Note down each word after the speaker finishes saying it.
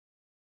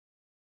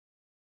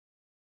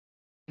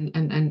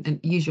and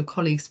use your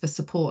colleagues for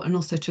support, and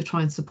also to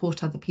try and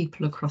support other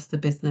people across the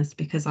business,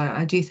 because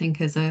I do think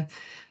as a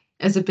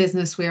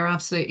business we are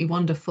absolutely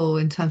wonderful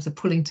in terms of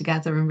pulling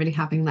together and really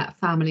having that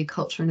family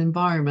culture and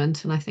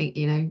environment. And I think,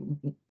 you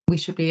know, we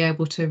should be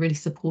able to really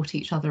support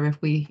each other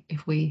if we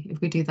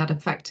do that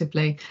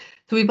effectively.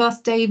 So we've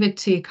asked David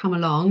to come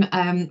along.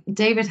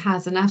 David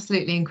has an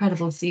absolutely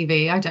incredible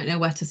CV. I don't know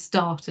where to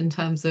start in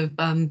terms of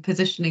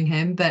positioning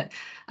him, but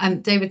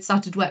David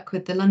started work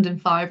with the London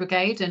Fire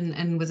Brigade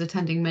and was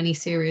attending many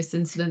serious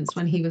incidents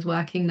when he was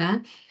working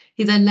there.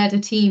 He then led a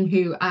team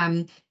who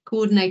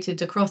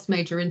coordinated across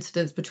major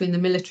incidents between the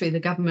military, the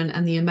government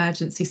and the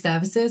emergency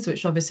services,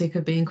 which obviously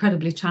could be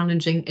incredibly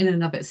challenging in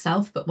and of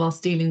itself, but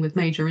whilst dealing with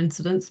major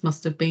incidents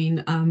must have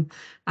been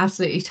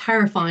absolutely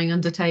terrifying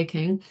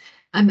undertaking.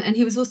 And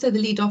he was also the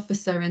lead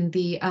officer in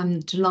the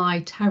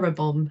July terror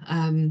bomb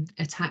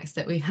attacks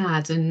that we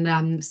had,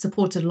 and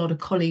supported a lot of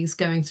colleagues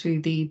going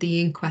through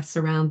the inquests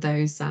around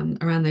those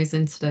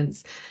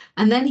incidents.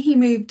 And then he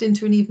moved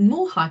into an even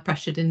more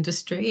high-pressured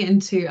industry,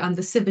 into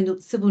the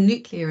civil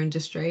nuclear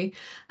industry,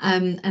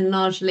 and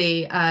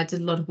largely did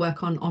a lot of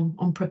work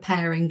on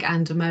preparing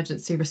and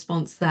emergency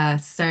response there.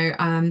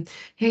 So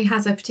he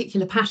has a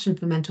particular passion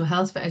for mental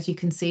health, but as you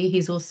can see,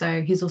 he's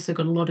also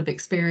got a lot of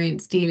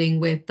experience dealing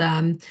with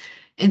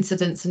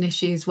incidents and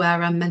issues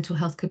where mental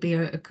health could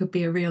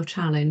be a real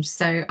challenge.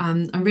 So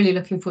I'm really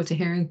looking forward to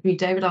hearing from you,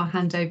 David. I'll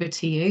hand over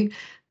to you,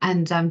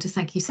 and just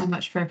thank you so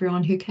much for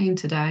everyone who came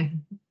today.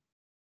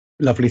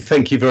 Lovely,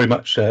 thank you very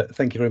much.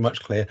 Thank you very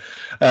much, Claire.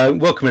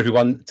 Welcome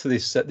everyone to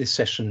this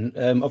session.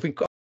 I've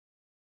got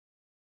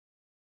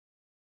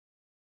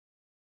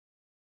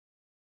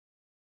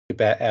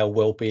about our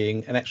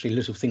well-being and actually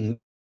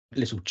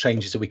little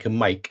changes that we can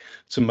make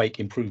to make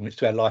improvements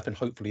to our life, and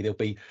hopefully they'll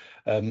be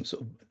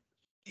sort of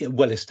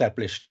well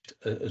established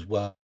as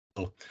well.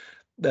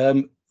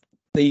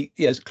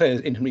 As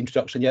Claire's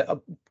introduction,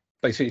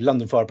 basically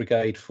London Fire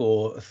Brigade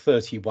for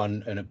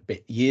 31 and a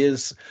bit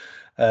years,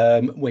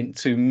 went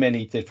to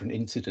many different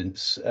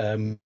incidents,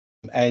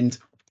 and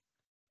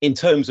in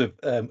terms of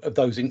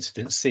those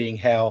incidents, seeing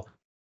how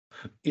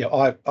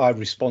I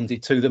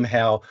responded to them,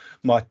 how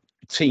my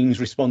teams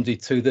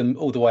responded to them,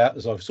 all the way up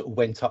as I sort of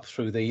went up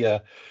through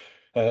the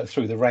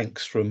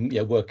ranks from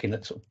working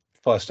at sort of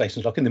fire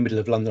stations like in the middle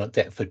of London at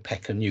Deptford,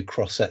 Peckham, New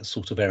Cross, that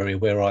sort of area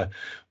where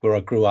I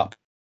grew up,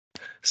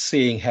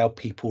 seeing how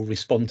people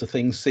respond to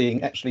things,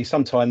 seeing actually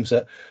sometimes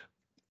that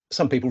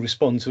some people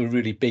respond to a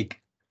really big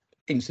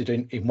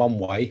incident in one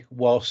way,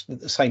 whilst at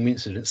the same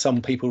incident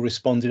some people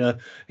respond in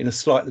a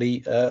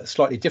slightly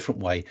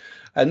different way.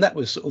 And that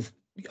was sort of,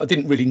 I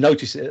didn't really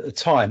notice it at the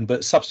time,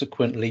 but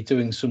subsequently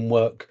doing some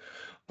work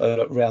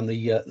around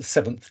the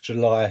 7th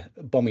July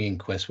bombing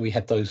inquest. We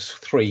had those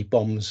 3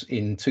 bombs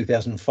in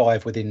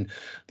 2005 within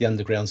the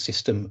underground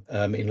system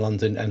in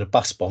London, and a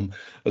bus bomb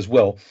as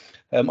well.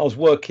 I was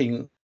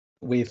working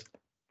with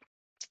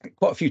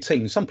quite a few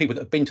teams, some people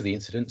that have been to the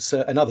incidents,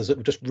 and others that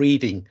were just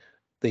reading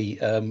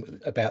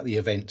about the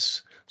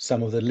events,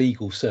 some of the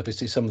legal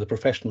services, some of the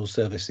professional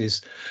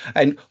services.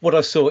 And what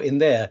I saw in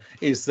there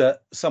is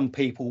that some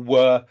people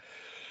were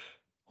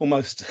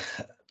almost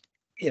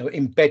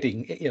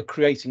embedding,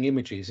 creating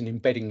images and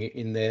embedding it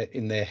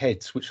in their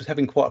heads, which was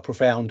having quite a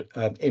profound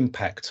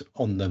impact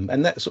on them.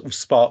 And that sort of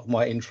sparked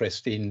my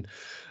interest in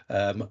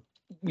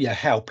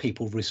how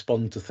people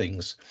respond to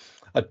things.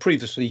 I'd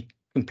previously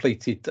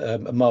completed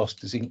a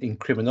master's in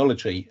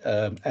criminology,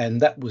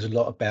 and that was a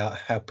lot about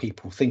how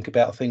people think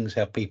about things,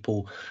 how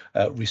people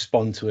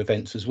respond to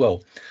events as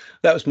well.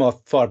 That was my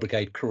fire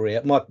brigade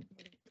career.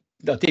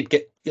 I did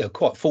get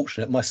quite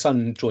fortunate. My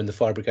son joined the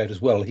fire brigade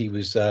as well. He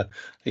was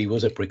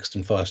at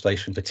Brixton Fire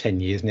Station for 10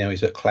 years. Now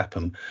he's at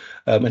Clapham,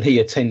 and he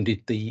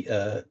attended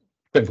the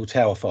Grenfell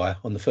Tower fire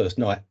on the first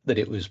night that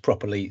it was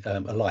properly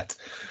alight,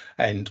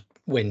 and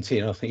went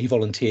in. I think he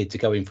volunteered to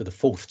go in for the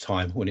 4th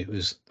time when it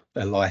was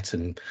alight,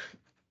 and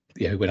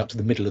went up to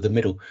the middle of the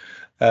middle.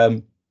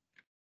 And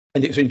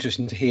it was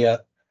interesting to hear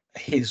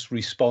his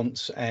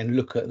response and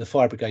look at the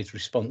fire brigade's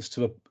response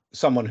to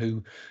someone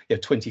who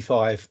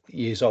 25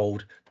 years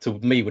old to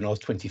me when I was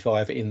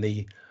 25 in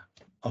the,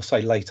 I'll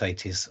say late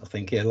 80s, I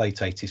think, late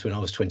 80s when I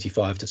was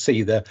 25, to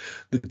see the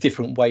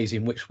different ways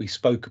in which we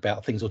spoke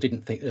about things or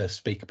didn't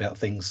speak about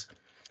things.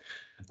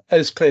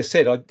 As Claire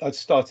said,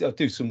 I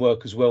do some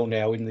work as well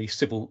now in the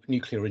civil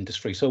nuclear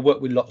industry. So I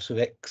work with lots of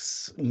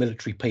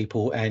ex-military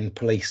people and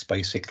police,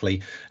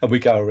 basically, and we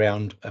go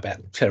around about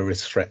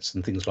terrorist threats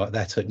and things like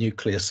that at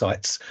nuclear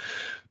sites.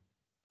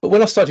 But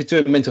when I started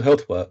doing mental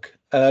health work,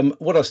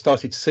 what I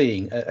started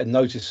seeing and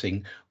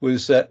noticing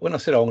was that when I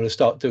said I'm going to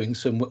start doing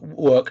some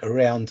work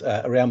around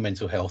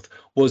mental health,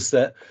 was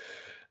that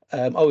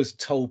I was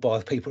told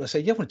by people, I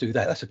said, "You want to do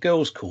that? That's a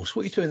girls' course.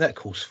 What are you doing that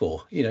course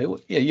for?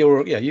 You've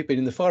been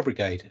in the fire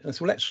brigade." And I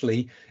said, "Well,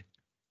 actually,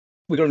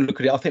 we're going to look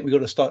at it. I think we've got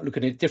to start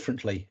looking at it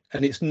differently.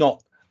 And it's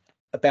not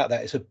about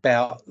that. It's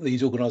about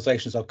these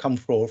organisations I've come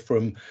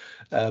from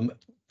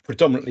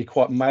predominantly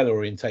quite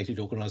male-orientated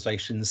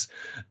organisations,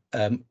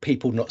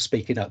 people not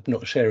speaking up,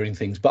 not sharing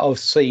things. But I've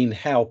seen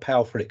how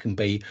powerful it can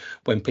be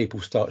when people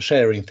start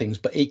sharing things,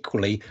 but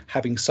equally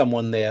having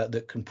someone there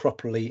that can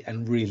properly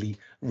and really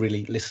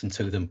listen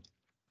to them.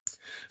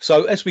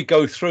 So as we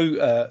go through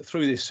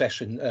this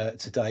session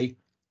today,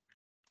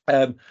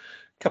 a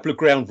couple of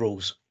ground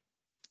rules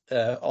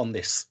on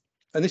this.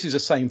 And this is the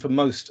same for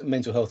most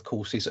mental health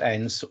courses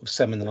and sort of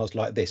seminars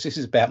like this. This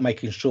is about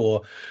making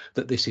sure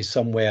that this is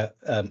somewhere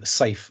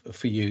safe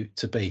for you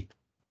to be.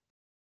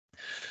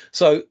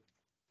 So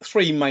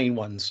 3 main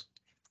ones.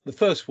 The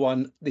first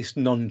one, this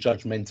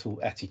non-judgmental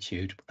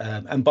attitude.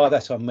 And by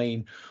that, I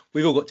mean,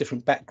 we've all got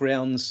different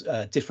backgrounds,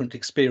 different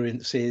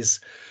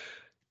experiences,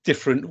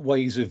 different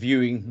ways of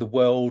viewing the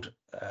world.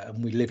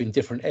 We live in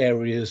different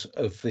areas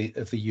of the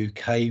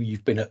UK.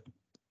 You've been at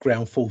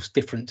ground force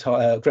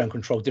ground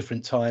control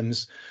different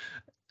times.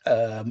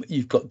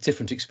 You've got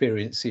different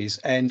experiences,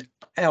 and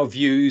our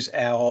views,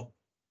 our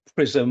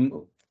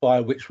prism by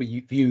which we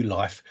view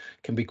life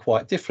can be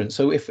quite different.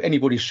 So if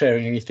anybody's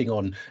sharing anything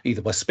on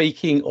either by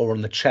speaking or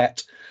on the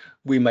chat,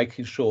 we're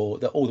making sure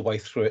that all the way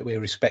through it we're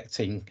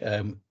respecting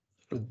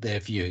their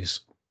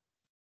views.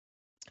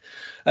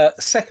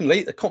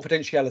 Secondly, the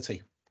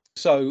confidentiality.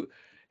 So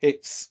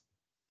it's,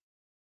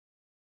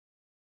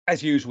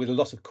 as usual with a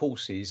lot of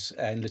courses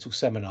and little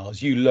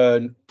seminars, you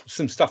learn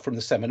some stuff from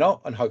the seminar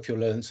and hope you'll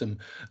learn some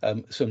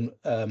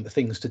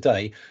things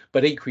today,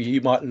 but equally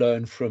you might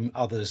learn from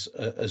others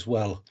as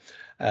well.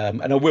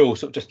 And I will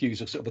sort of just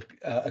use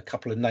a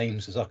couple of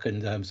names as I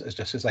can,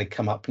 just as they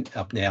come up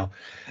now.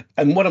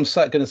 And what I'm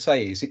going to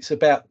say is it's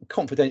about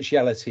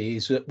confidentiality,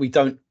 is that we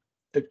don't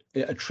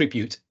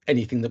attribute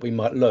anything that we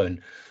might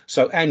learn.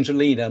 So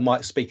Angelina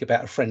might speak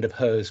about a friend of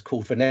hers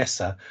called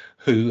Vanessa,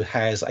 who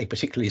has a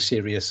particularly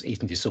serious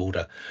eating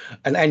disorder.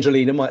 And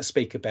Angelina might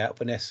speak about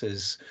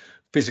Vanessa's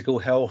physical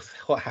health,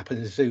 what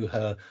happens to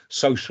her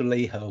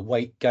socially, her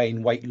weight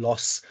gain, weight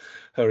loss,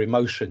 her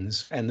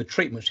emotions, and the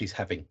treatment she's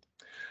having.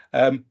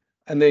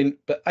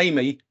 But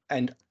Amy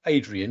and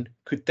Adrian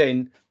could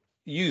then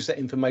use that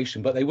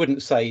information, but they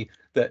wouldn't say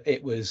that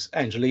it was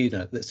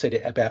Angelina that said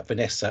it about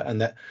Vanessa, and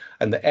that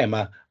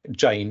Emma,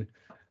 Jane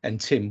and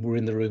Tim were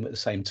in the room at the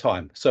same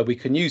time. So we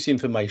can use the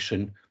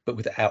information but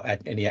without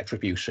any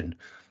attribution.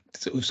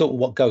 Sort of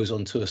what goes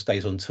on tour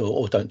stays on tour,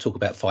 or don't talk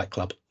about Fight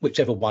Club,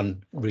 whichever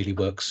one really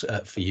works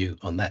for you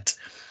on that.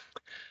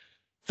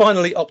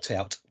 Finally, opt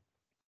out.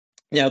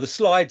 Now the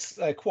slides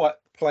are quite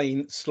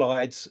plain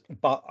slides,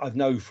 but I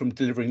know from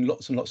delivering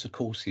lots and lots of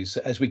courses,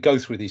 as we go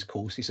through these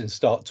courses and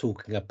start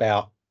talking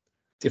about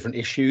different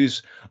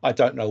issues, I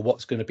don't know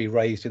what's going to be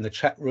raised in the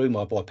chat room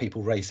or by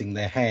people raising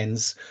their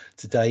hands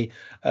today.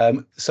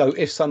 So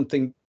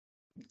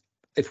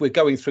if we're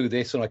going through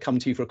this and I come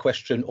to you for a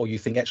question, or you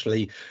think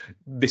actually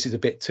this is a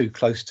bit too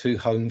close to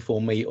home for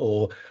me,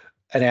 or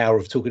an hour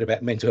of talking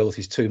about mental health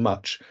is too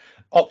much,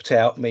 opt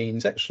out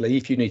means actually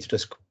if you need to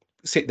just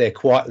sit there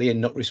quietly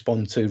and not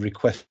respond to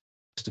requests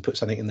to put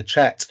something in the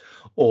chat,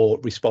 or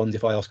respond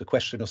if I ask a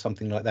question or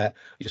something like that,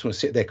 you just want to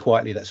sit there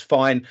quietly, that's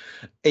fine.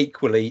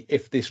 Equally,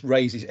 if this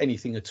raises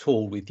anything at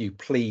all with you,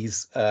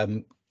 please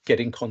get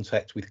in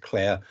contact with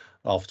Claire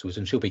afterwards,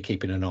 and she'll be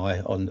keeping an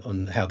eye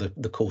on how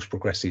the course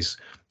progresses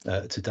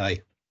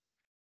today.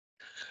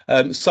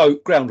 So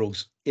ground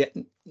rules, yeah,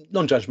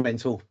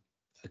 non-judgmental,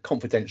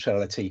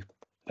 confidentiality,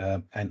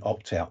 and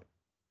opt out.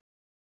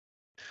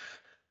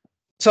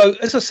 So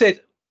as I said,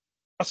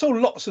 I saw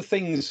lots of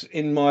things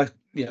in my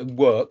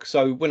work.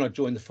 So when I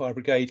joined the fire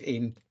brigade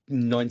in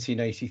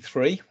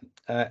 1983,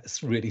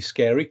 it's really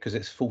scary because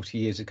it's 40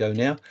 years ago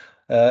now.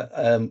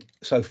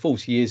 So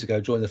 40 years ago,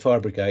 joined the fire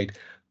brigade.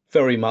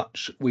 Very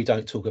much, we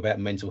don't talk about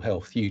mental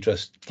health. You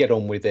just get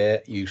on with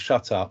it. You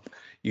shut up.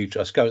 You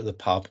just go to the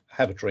pub,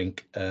 have a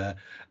drink. And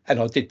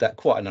I did that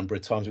quite a number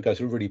of times. We go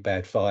to a really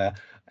bad fire,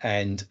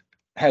 and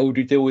how would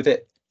you deal with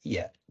it?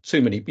 Yeah.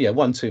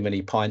 One too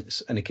many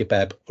pints and a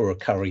kebab or a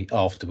curry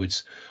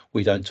afterwards.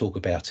 We don't talk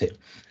about it.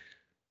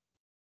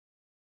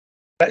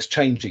 That's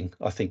changing,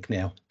 I think,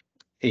 now,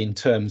 in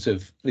terms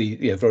of the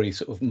very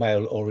sort of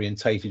male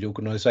orientated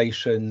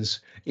organisations,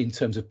 in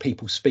terms of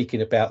people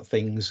speaking about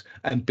things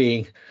and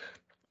being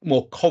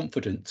more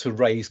confident to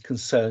raise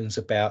concerns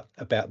about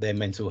their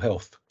mental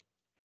health.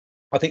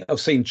 I think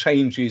I've seen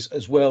changes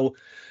as well.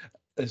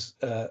 As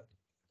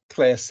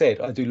Claire said,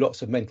 I do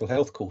lots of mental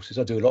health courses.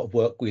 I do a lot of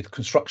work with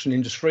construction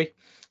industry,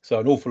 so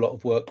an awful lot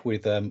of work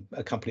with a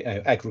company,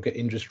 Aggregate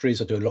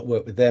Industries. I do a lot of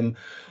work with them.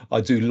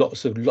 I do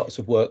lots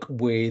of work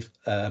with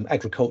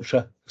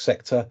agriculture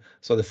sector,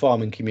 so the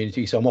farming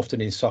community. So I'm often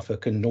in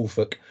Suffolk and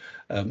Norfolk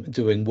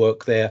doing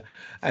work there,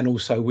 and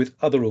also with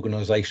other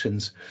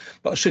organisations.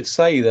 But I should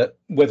say that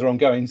whether I'm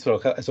going to,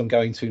 as I'm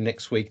going to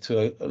next week,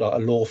 to a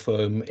law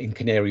firm in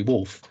Canary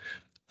Wharf,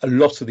 a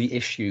lot of the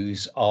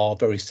issues are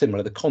very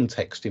similar. The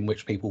context in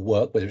which people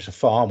work, whether it's a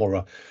farm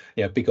or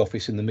a big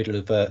office in the middle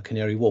of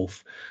Canary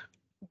Wharf,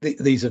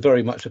 these are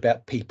very much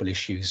about people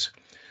issues.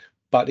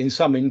 But in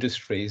some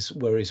industries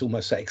where it's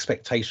almost that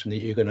expectation that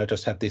you're going to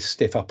just have this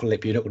stiff upper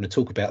lip, you're not going to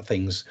talk about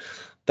things,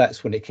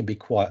 that's when it can be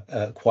quite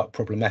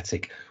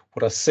problematic.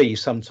 What I see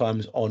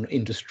sometimes on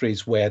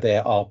industries where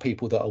there are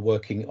people that are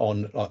working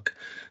on like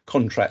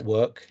contract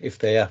work, if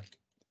they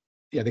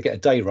get a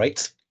day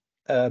rate,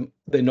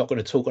 they're not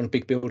going to talk on a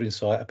big building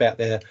site about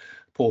their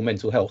poor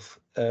mental health,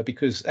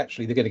 because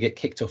actually they're going to get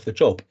kicked off the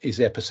job, is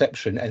their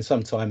perception, and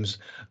sometimes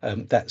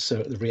that's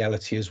the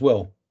reality as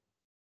well.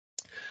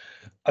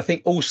 I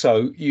think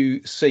also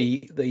you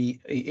see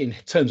in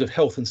terms of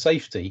health and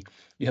safety,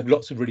 you have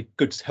lots of really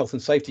good health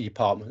and safety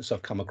departments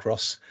I've come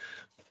across,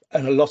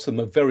 and a lot of them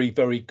are very,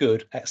 very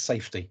good at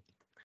safety,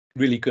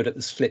 really good at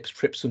the slips,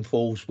 trips and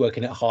falls,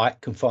 working at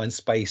height, confined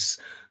space,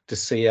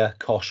 DSEA,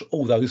 COSH,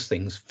 all those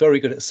things, very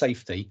good at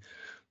safety,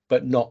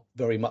 but not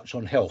very much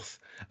on health.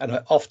 And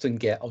I often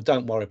get, oh,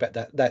 don't worry about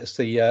that. That's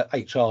the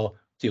HR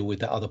deal with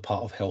that other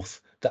part of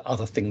health, that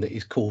other thing that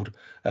is called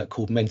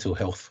mental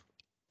health.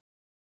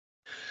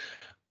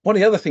 One of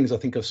the other things I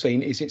think I've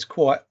seen is it's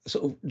quite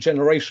sort of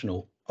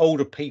generational.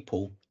 Older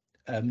people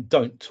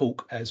don't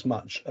talk as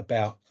much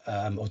about,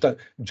 or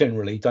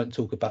generally don't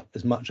talk about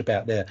as much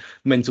about their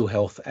mental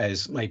health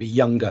as maybe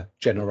younger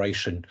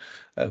generation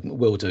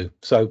will do.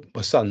 So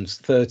my son's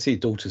 30,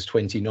 daughter's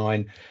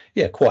 29.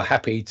 Yeah, quite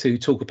happy to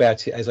talk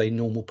about it as a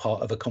normal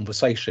part of a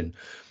conversation.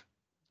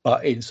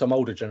 But in some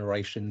older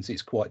generations,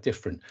 it's quite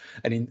different.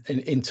 And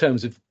in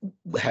terms of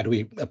how do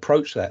we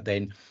approach that,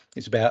 then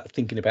it's about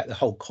thinking about the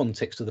whole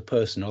context of the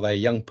person. Are they a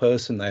young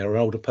person? They are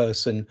an older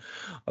person?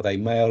 Are they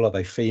male? Are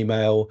they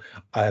female?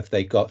 Have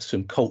they got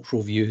some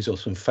cultural views or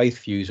some faith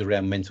views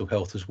around mental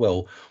health as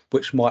well,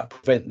 which might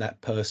prevent that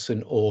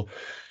person or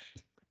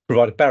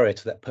provide a barrier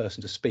to that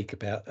person to speak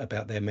about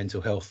their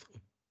mental health?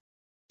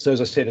 So as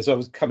I said, as I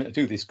was coming to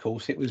do this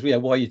course, it was,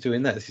 why are you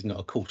doing that? This is not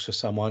a course for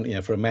someone,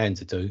 for a man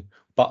to do.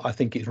 But I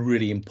think it's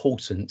really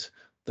important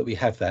that we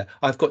have that.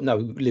 I've got no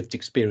lived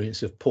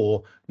experience of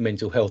poor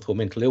mental health or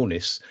mental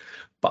illness,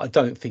 but I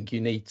don't think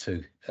you need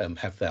to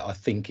have that. I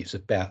think it's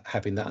about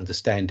having that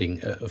understanding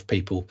of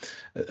people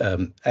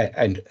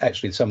and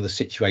actually some of the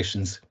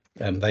situations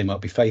they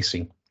might be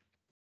facing.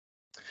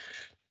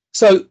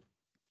 So,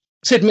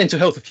 said mental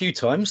health a few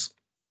times.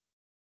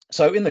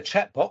 So in the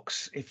chat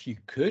box, if you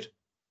could,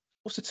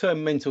 what's the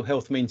term mental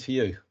health mean to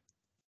you?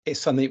 It's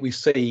something we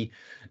see.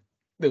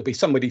 There'll be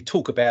somebody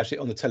talk about it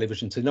on the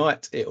television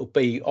tonight. It'll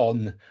be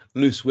on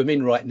Loose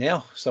Women right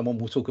now. Someone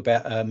will talk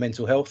about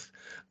mental health.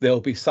 There'll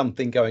be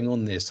something going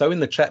on there. So in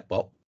the chat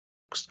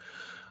box,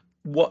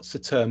 what's the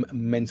term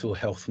mental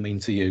health mean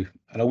to you?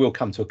 And I will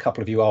come to a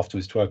couple of you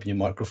afterwards to open your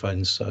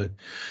microphones. So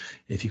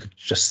if you could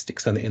just stick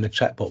something in the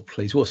chat box,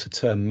 please. What's the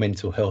term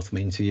mental health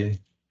mean to you?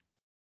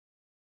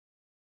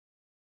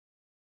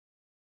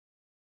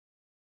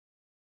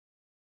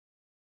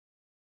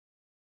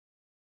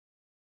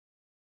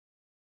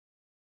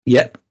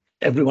 Yep,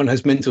 everyone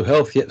has mental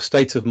health. Yep,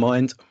 state of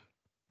mind.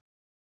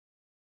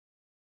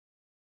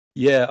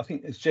 Yeah, I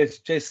think as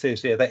Jez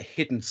says, that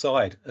hidden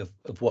side of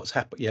what's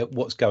happened,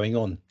 what's going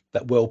on,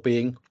 that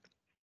well-being.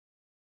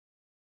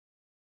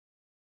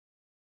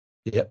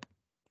 Yep.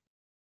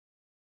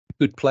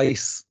 Good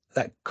place,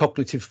 that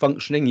cognitive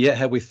functioning,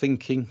 how we're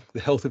thinking, the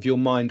health of your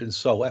mind and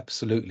soul,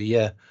 absolutely,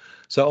 yeah.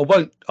 So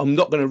I'm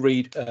not going to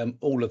read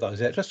all of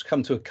those out, just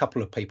come to a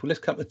couple of people.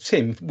 Let's come to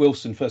Tim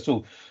Wilson first of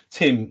all.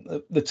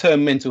 Tim, the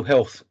term mental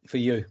health for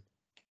you. If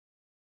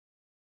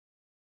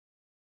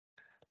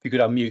you could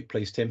unmute,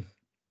 please, Tim.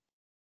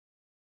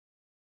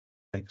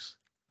 Thanks.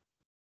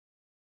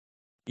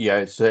 Yeah,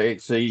 it's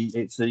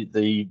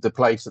the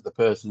place that the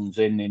person's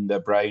in their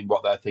brain,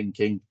 what they're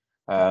thinking,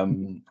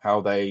 how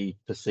they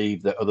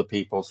perceive that other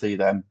people see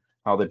them,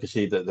 how they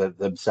perceive that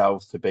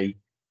themselves to be.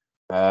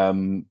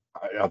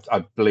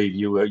 I believe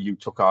you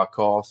took our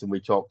course and we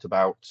talked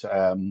about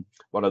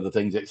one of the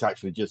things. It's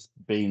actually just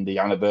been the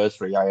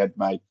anniversary. I had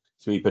my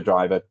sweeper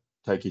driver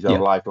take his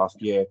own life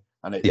last year,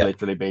 and it's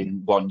literally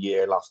been 1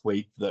 year last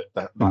week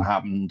that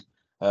happened,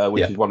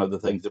 which is one of the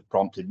things that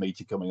prompted me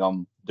to coming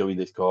on doing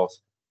this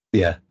course.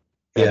 Yeah.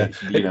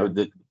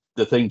 The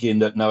thinking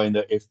that knowing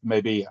that if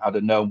maybe I'd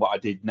have known what I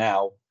did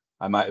now,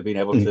 I might have been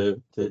able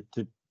to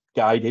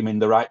guide him in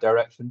the right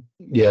direction.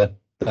 Yeah.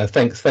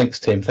 Thanks,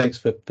 Tim. Thanks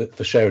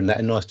for sharing that,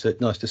 and nice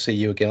to see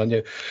you again. I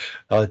knew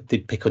I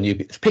did pick on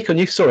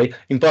you. Sorry,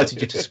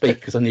 invited you to speak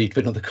because I knew you'd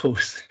been on the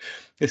course.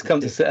 Let's come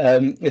to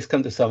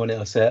someone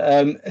else.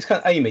 It's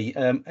kind of Amy.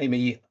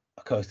 Amy,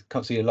 I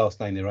can't see your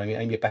last name there.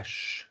 Amy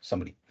Bash.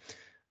 Somebody.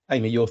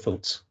 Amy, your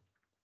thoughts?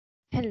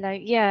 Hello.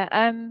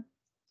 Yeah.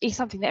 It's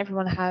something that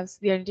everyone has.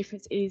 The only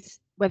difference is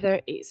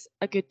whether it's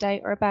a good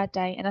day or a bad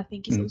day, and I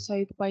think it's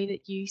also the way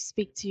that you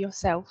speak to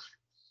yourself.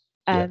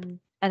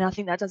 And I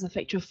think that does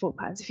affect your thought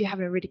patterns. If you're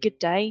having a really good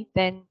day,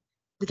 then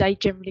the day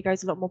generally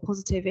goes a lot more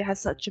positive. It has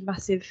such a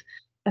massive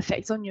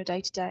effect on your day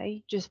to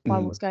day just by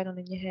what's going on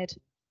in your head.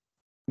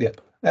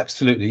 Yep,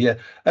 absolutely. Yeah.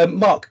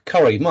 Mark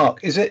Curry. Mark,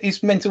 is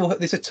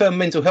a term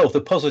mental health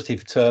a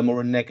positive term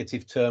or a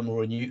negative term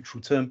or a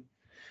neutral term?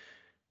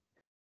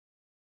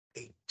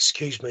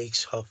 Excuse me,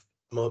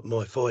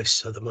 my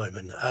voice at the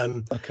moment.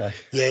 Okay.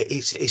 Yeah,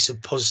 it's a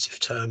positive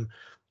term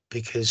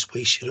because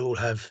we should all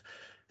have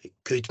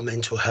good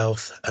mental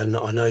health, and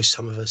I know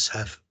some of us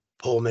have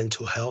poor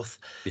mental health,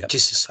 Yep.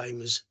 just the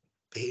same as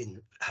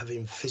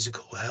having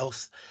physical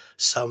health.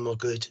 Some are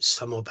good,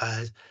 some are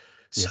bad.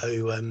 Yeah.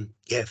 So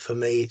yeah, for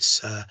me,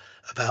 it's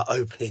about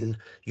opening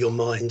your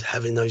mind,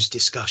 having those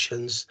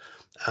discussions,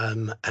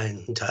 and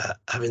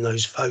having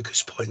those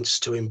focus points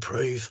to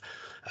improve.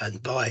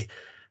 And by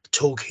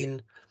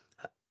talking,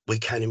 we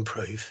can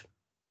improve.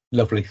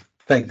 Lovely.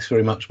 Thanks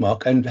very much,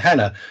 Mark. And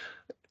Hannah,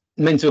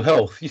 mental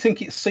health, you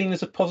think it's seen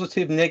as a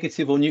positive,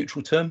 negative or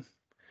neutral term?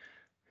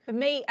 For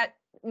me,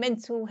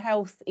 mental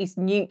health is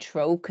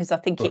neutral because I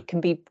think Right. it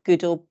can be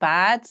good or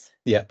bad.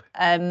 Yep.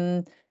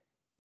 So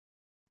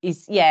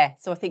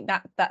I think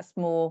that's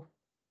more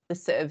the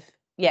sort of,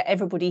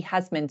 everybody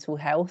has mental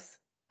health.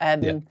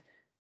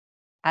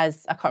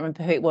 As I can't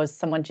remember who it was,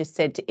 someone just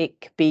said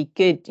it could be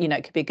good,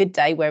 it could be a good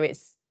day where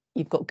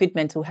you've got good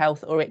mental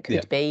health, or it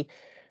could be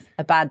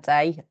a bad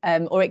day,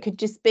 or it could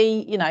just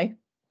be,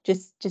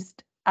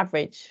 just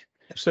average.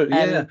 Absolutely,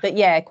 yeah. But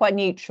yeah, quite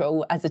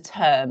neutral as a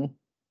term.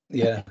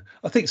 Yeah,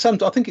 I think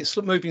it's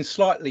moving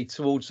slightly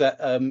towards that.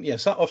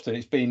 So often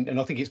it's been, and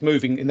I think it's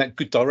moving in that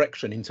good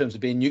direction in terms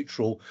of being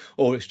neutral,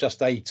 or it's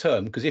just a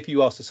term. Because if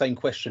you ask the same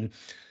question,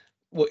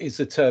 what is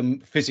the term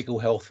physical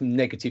health,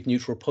 negative,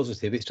 neutral,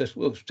 positive? It's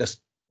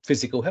just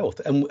physical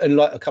health. And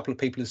like a couple of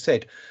people have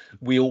said,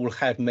 we all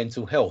have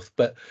mental health,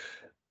 but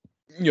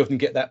you often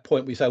get that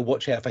point where you say,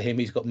 watch out for him,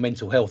 he's got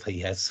mental health, he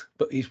has.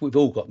 But we've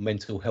all got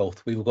mental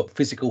health. We've all got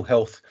physical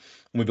health,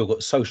 and we've all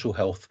got social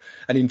health.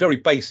 And in very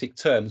basic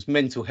terms,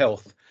 mental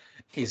health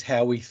is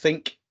how we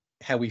think,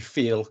 how we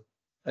feel,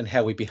 and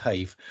how we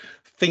behave.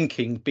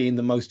 Thinking being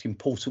the most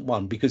important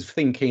one, because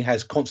thinking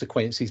has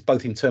consequences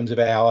both in terms of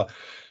our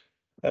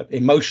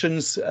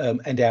emotions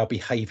and our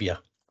behavior.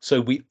 So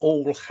we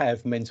all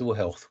have mental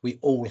health, we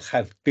all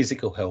have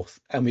physical health,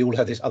 and we all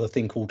have this other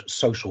thing called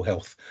social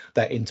health,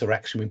 that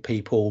interaction with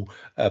people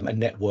and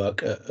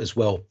network as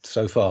well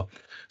so far.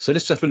 So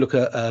let's have a look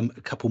at a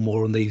couple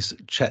more on these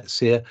chats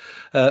here.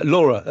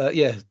 Laura,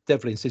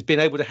 Devlin says, being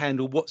able to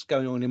handle what's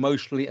going on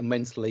emotionally and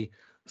mentally,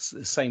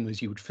 the same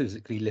as you would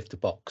physically lift a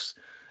box.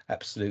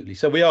 Absolutely.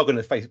 So we are going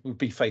to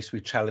be faced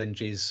with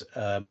challenges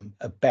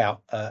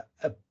about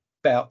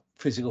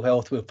physical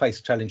health. We'll face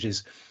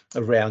challenges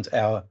around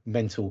our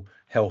mental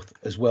health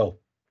as well.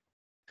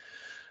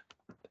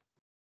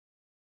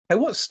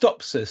 And what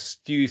stops us,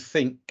 do you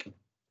think,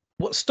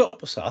 what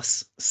stops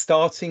us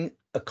starting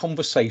a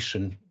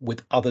conversation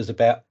with others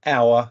about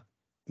our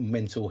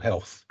mental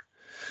health?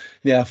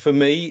 Now, for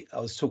me, I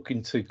was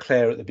talking to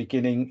Claire at the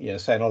beginning,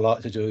 saying I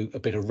like to do a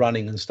bit of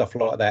running and stuff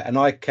like that, and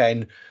I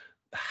can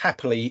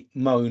happily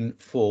moan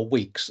for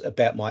weeks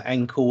about my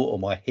ankle or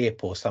my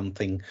hip or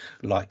something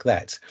like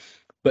that.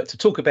 But to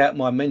talk about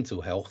my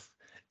mental health,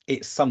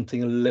 it's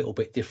something a little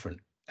bit different.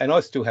 And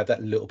I still have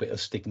that little bit of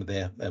stigma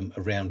there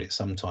around it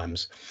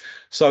sometimes.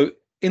 So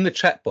in the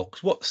chat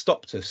box, what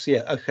stopped us?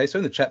 Yeah, okay, so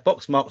in the chat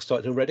box, Mark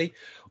started already.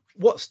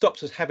 What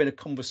stops us having a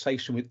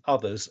conversation with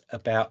others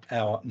about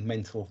our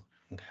mental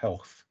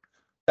health?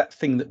 That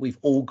thing that we've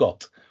all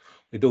got.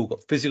 We've all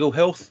got physical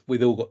health,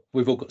 we've all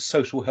got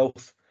social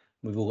health,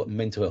 we've all got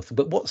mental health.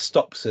 But what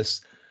stops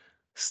us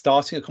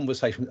starting a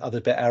conversation with others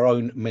about our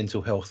own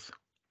mental health?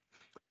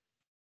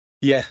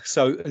 Yeah,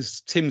 so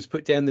as Tim's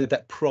put down there,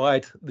 that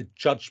pride, the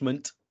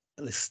judgment,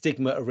 the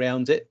stigma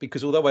around it,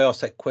 because although I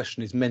asked that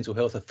question, is mental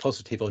health a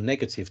positive or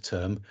negative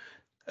term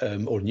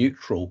or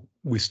neutral,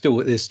 there's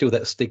still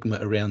that stigma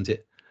around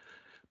it.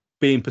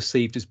 Being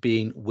perceived as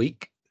being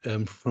weak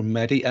from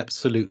Maddie,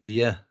 absolutely,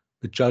 yeah.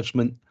 The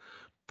judgment,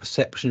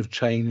 perception have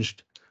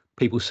changed,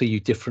 people see you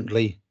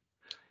differently.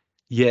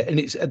 Yeah, and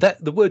it's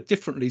that the word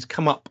differently has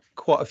come up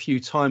quite a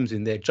few times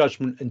in there,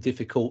 judgment and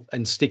difficult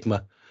and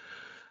stigma.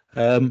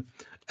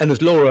 And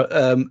as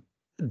Laura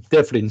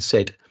Devlin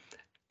said,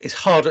 it's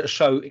harder to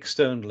show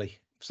externally.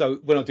 So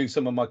when I do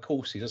some of my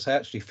courses, I say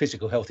actually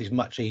physical health is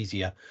much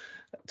easier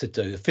to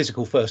do. A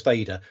physical first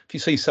aider, if you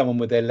see someone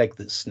with their leg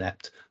that's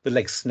snapped, the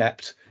leg's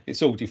snapped,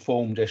 it's all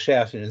deformed, they're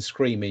shouting and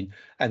screaming,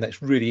 and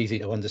that's really easy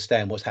to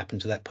understand what's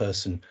happened to that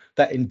person.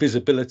 That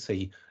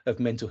invisibility of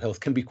mental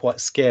health can be quite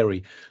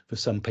scary for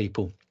some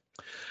people.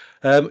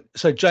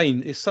 So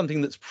Jane, is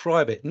something that's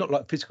private, not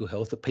like physical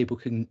health, that people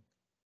can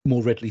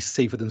more readily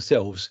see for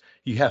themselves.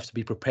 You have to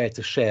be prepared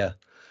to share.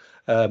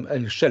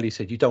 And Shelley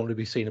said you don't want to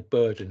be seen a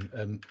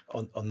burden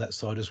on that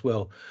side as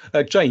well.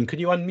 Jane, can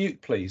you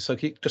unmute, please? So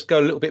can you just go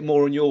a little bit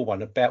more on your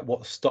one about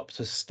what stops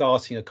us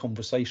starting a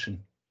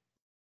conversation?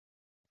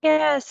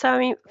 Yeah, so I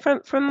mean,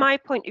 from my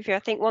point of view, I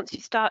think once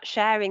you start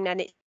sharing, then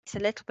it's a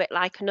little bit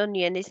like an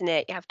onion, isn't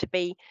it? You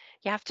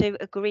have to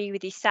agree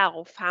with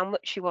yourself how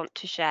much you want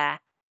to share.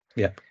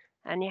 Yep.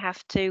 And you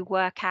have to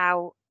work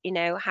out,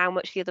 how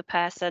much the other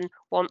person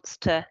wants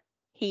to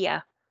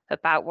hear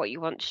about what you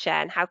want to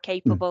share and how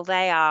capable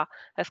they are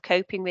of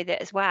coping with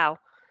it as well.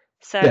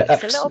 So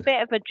it's a little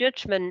bit of a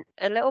judgment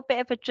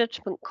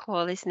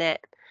call, isn't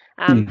it?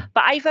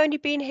 But I've only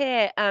been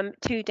here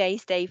 2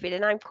 days, David,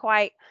 and I'm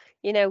quite,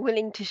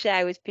 willing to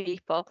share with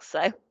people.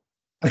 So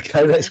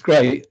Okay, that's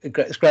great.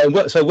 That's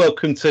great. So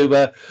welcome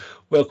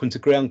to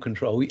Ground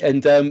Control.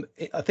 And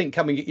I think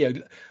I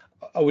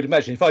would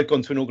imagine if I'd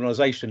gone to an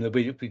organisation that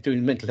would be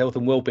doing mental health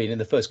and wellbeing in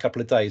the first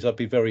couple of days, I'd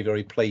be very,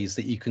 very pleased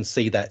that you can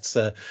see that's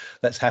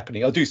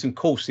happening. I'll do some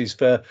courses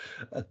for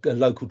a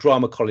local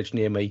drama college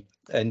near me,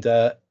 and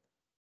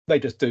they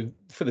just do,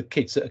 for the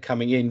kids that are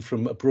coming in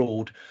from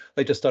abroad,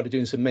 they just started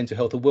doing some mental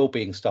health and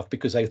wellbeing stuff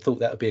because they thought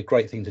that would be a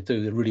great thing to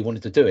do. They really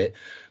wanted to do it.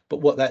 But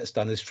what that's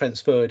done is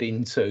transferred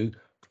into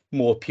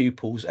more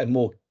pupils and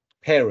more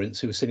parents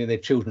who are sending their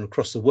children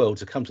across the world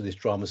to come to this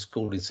drama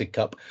school in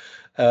Sidcup,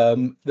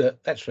 that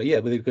actually, yeah,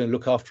 we're going to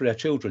look after our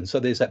children. So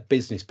there's that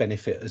business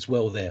benefit as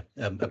well there,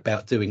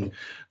 about doing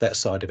that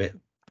side of it.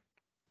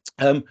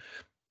 I've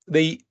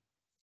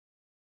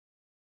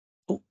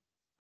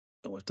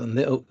done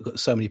that. Oh, I've got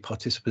so many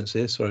participants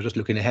here. Sorry, I'm just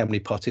looking at how many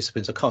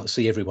participants. I can't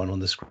see everyone on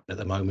the screen at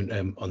the moment,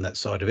 on that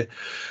side of it.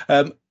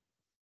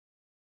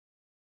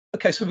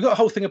 Okay, so we've got a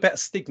whole thing about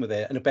stigma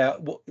there, and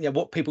about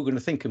what people are going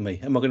to think of me.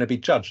 Am I going to be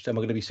judged? Am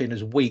I going to be seen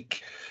as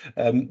weak?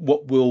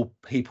 What will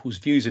people's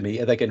views of me?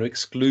 Are they going to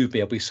exclude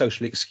me? I'll be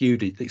socially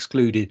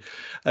excluded.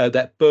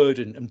 That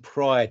burden and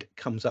pride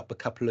comes up a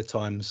couple of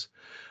times.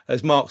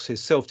 As Mark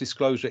says,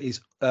 self-disclosure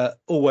is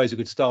always a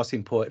good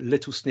starting point.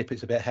 Little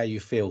snippets about how you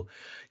feel.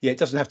 Yeah, it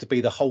doesn't have to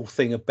be the whole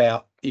thing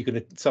about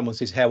someone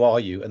says, "How are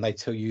you?" and they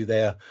tell you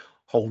their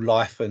whole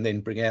life and then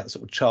bring out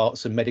sort of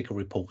charts and medical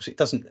reports.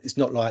 It's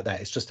not like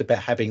that. It's just about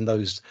having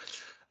those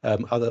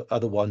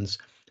other ones.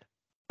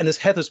 And as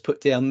Heather's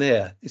put down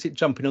there, is it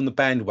jumping on the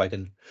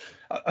bandwagon?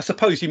 I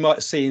suppose you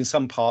might see in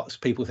some parts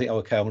people think, oh,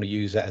 okay, I want to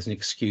use that as an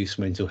excuse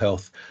for mental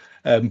health.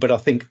 But I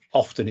think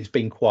often it's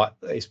been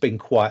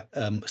quite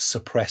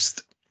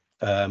suppressed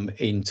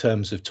in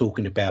terms of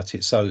talking about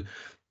it. So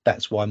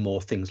that's why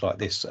more things like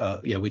this,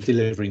 we're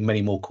delivering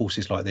many more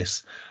courses like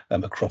this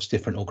across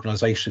different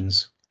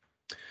organisations.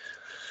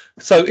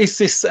 So is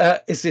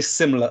this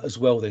similar as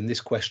well then, this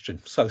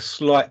question? So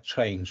slight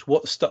change.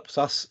 What stops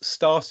us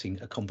starting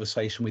a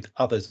conversation with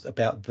others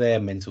about their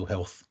mental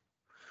health?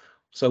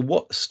 So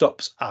what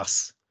stops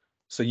us?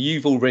 So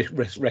you've all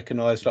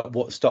recognised like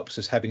what stops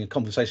us having a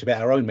conversation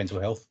about our own mental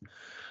health.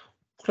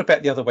 What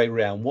about the other way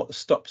around? What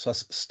stops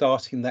us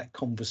starting that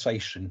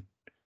conversation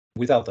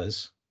with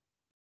others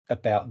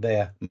about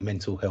their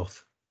mental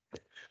health?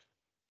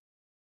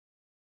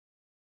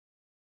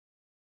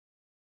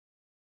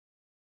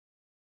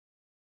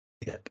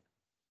 Yep.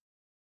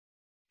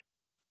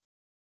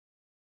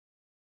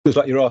 Feels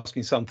like you're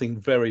asking something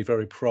very,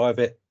 very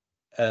private,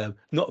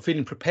 not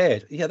feeling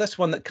prepared. Yeah, that's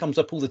one that comes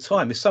up all the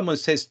time. If someone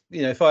says,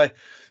 if I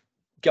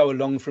go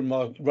along from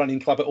my running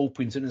club at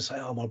Alpington and say,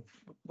 oh,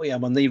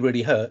 my knee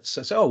really hurts.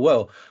 I say, oh,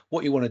 well,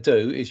 what you want to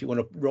do is you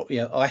want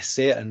to ice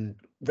it and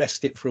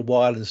rest it for a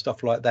while and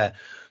stuff like that.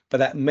 But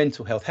that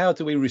mental health, how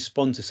do we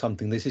respond to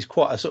something? This is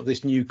quite a sort of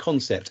this new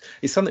concept.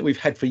 It's something we've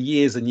had for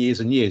years and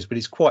years and years, but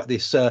it's quite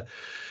this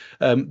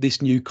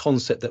this new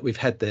concept that we've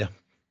had there.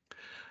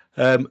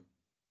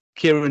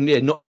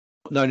 Kieran, not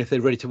knowing if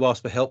they're ready to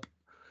ask for help.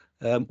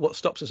 What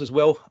stops us as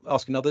well?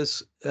 Asking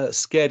others,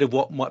 scared of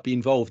what might be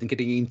involved in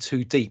getting in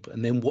too deep,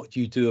 and then what do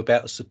you do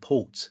about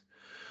support?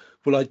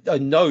 Well, I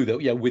know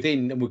that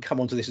within, and we'll come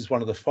on to this as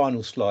one of the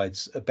final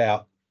slides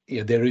about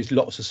there is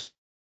lots of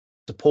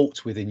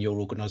support within your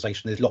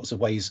organisation. There's lots of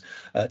ways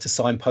to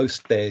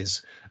signpost.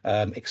 There's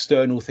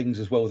external things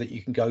as well that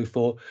you can go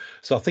for.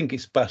 So I think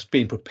it's best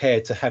being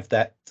prepared to have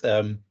that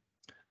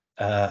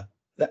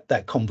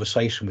that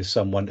conversation with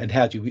someone. And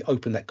how do we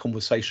open that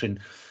conversation?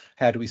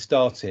 How do we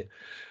start it?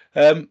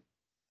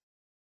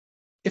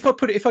 If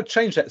I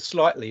change that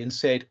slightly and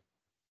said,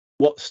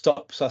 what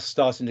stops us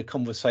starting a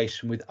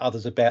conversation with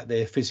others about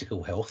their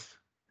physical health?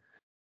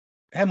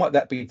 How might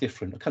that be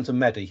different? I'll come to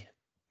Maddie.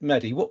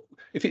 Maddie, what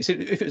if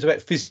it was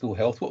about physical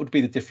health? What would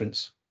be the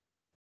difference?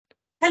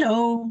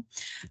 Hello.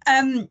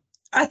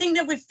 I think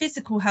that with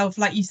physical health,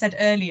 like you said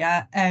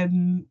earlier,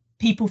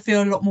 people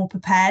feel a lot more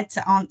prepared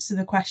to answer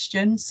the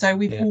question. So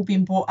we've all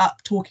been brought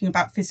up talking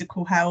about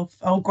physical health.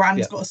 Oh,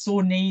 Gran's got a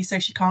sore knee, so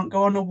she can't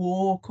go on a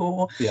walk.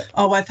 Or,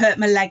 oh, I've hurt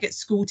my leg at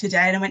school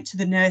today and I went to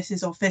the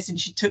nurse's office and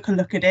she took a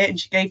look at it and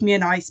she gave me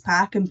an ice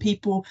pack. And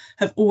people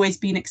have always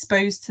been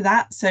exposed to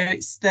that. So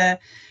it's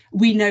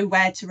we know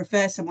where to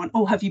refer someone.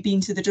 Oh, have you been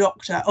to the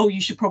doctor? Oh,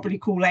 you should probably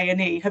call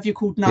A&E. Have you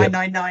called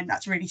 999?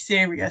 That's really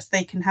serious.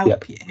 They can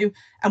help you.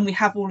 And we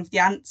have all of the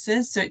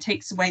answers. So it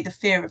takes away the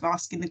fear of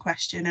asking the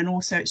question. And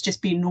also it's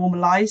just been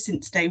normalised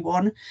since day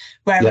one.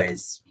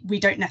 Whereas we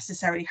don't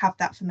necessarily have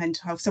that for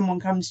mental health.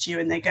 Someone comes to you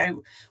and they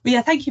go, well,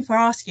 yeah, thank you for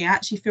asking. I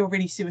actually feel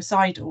really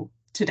suicidal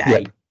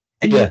today.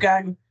 And you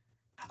go,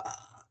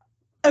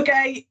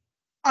 okay,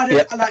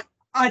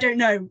 I don't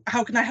know.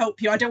 How can I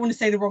help you? I don't want to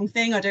say the wrong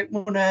thing. I don't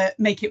want to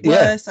make it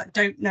worse. I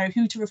don't know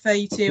who to refer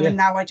you to. And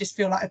now I just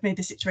feel like I've made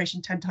the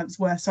situation 10 times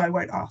worse, so I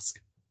won't ask.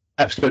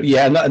 Absolutely.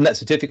 Yeah. And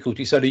that's a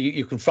difficulty. So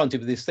you're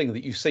confronted with this thing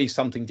that you see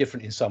something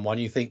different in someone.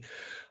 You think,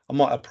 I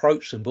might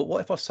approach them, but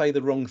what if I say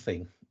the wrong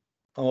thing?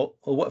 Or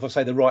what if I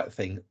say the right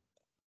thing?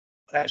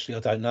 actually, I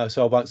don't know,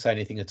 so I won't say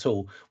anything at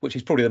all, which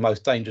is probably the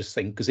most dangerous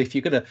thing, because if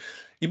you're going to,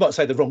 you might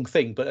say the wrong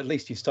thing, but at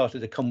least you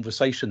started a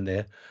conversation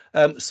there.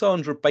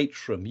 Sandra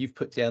Batram, you've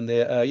put down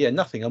there, yeah,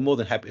 nothing. I'm more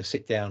than happy to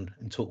sit down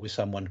and talk with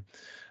someone.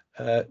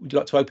 Would you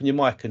like to open your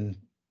mic and...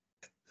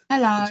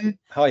 Hello.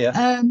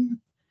 Hiya.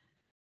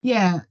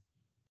 Yeah.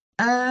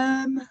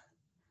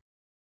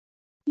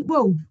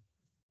 Well,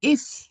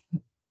 if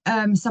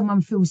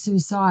someone feels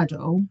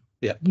suicidal,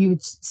 yeah, you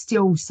would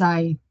still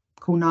say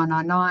call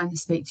 999,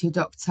 speak to your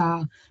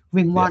doctor,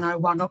 ring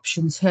 101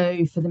 option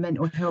 2 for the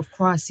mental health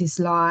crisis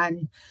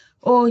line.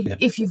 Or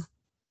if you've,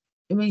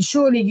 I mean,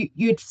 surely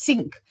you'd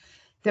think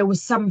there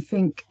was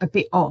something a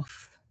bit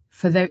off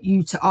for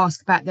you to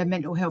ask about their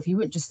mental health. You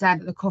wouldn't just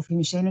stand at the coffee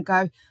machine and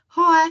go,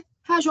 hi,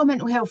 how's your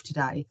mental health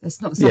today?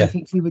 That's not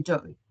something you would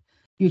do.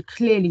 You'd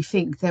clearly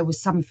think there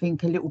was something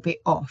a little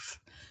bit off.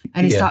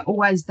 And it's like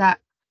always that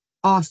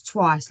ask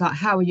twice, like,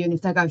 how are you? And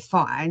if they go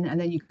fine, and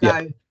then you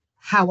go,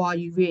 how are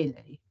you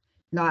really?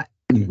 Like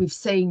we've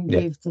seen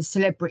with the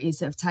celebrities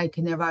that have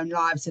taken their own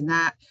lives and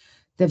that,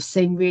 they've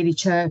seen really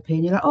chirpy,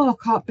 and you're like, oh,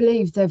 I can't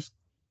believe they've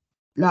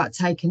like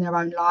taken their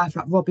own life,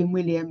 like Robin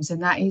Williams,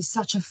 and that is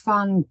such a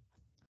fun,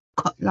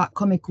 like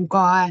comical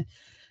guy.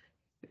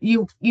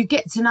 You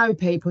get to know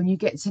people, and you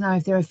get to know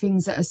if there are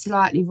things that are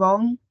slightly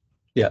wrong.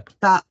 Yeah.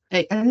 But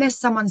unless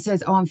someone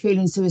says, oh, I'm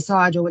feeling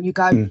suicidal, and you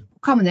go,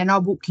 come on then,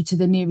 I'll walk you to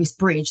the nearest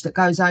bridge that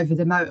goes over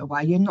the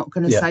motorway, you're not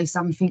going to say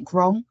something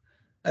wrong.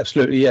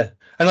 Absolutely, yeah.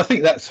 And I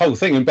think that's the whole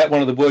thing. And about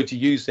one of the words you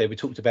used there, we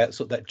talked about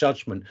sort of that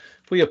judgment.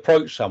 If we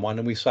approach someone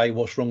and we say,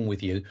 what's wrong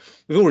with you?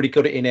 We've already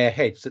got it in our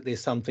heads that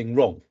there's something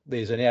wrong.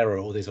 There's an error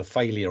or there's a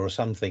failure or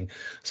something.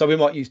 So we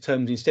might use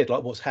terms instead,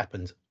 like what's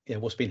happened,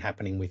 what's been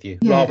happening with you.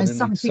 Yeah, rather than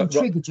something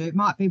triggered you. It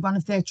might be one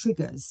of their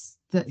triggers.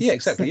 That's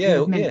exactly.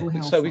 Mental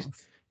health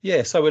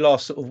so we'll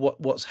ask sort of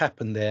what's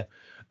happened there.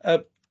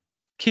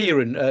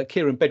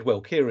 Kieran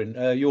Bedwell.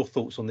 Kieran, your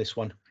thoughts on this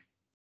one?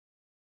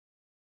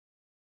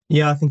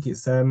 Yeah, I think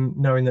it's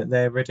knowing that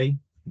they're ready.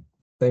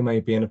 They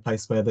may be in a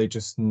place where they're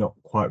just not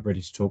quite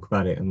ready to talk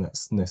about it, and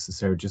that's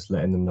necessary, just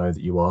letting them know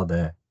that you are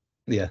there.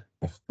 Yeah.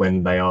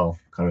 When they are,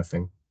 kind of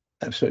thing.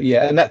 Absolutely,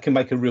 yeah, and that can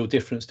make a real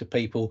difference to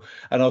people.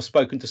 And I've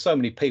spoken to so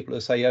many people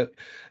that say, and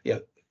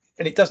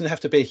it doesn't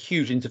have to be a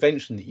huge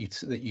intervention that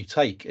you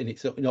take, and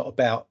it's not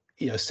about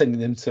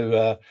sending them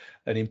to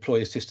an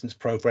employee assistance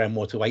program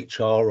or to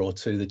HR or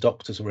to the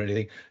doctors or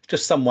anything.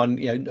 Just someone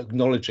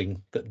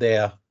acknowledging that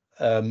they're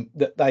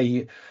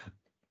that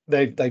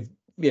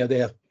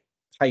their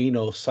pain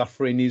or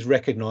suffering is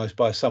recognised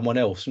by someone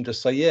else, and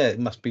just say, yeah, it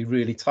must be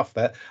really tough.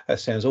 That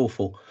sounds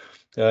awful.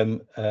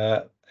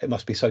 It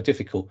must be so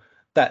difficult.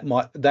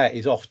 That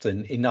is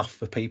often enough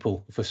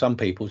for some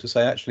people to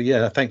say, actually,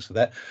 yeah, thanks for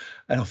that,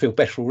 and I feel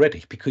better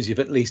already, because you've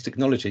at least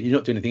acknowledged it. You're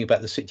not doing anything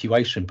about the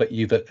situation, but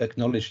you've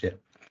acknowledged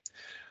it.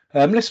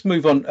 Let's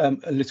move on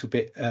a little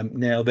bit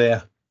now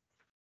there.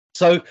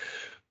 So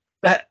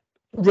that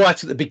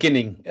right at the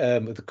beginning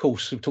of the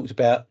course, we talked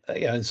about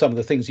and some of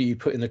the things that you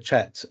put in the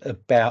chat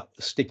about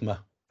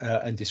stigma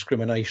and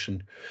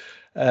discrimination.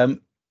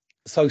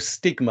 So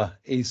stigma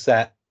is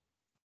that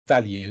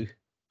value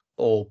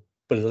or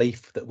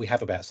belief that we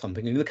have about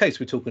something. In the case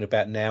we're talking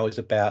about now is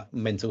about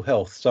mental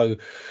health. So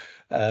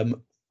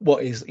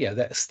what is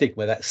that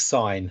stigma, that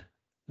sign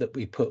that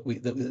we put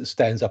that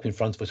stands up in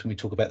front of us when we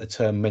talk about the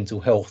term mental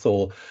health,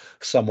 or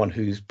someone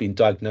who's been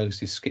diagnosed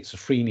with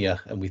schizophrenia,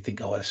 and we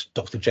think, oh, that's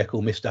Dr.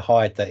 Jekyll, Mr.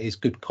 Hyde, that is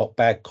good cop,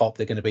 bad cop.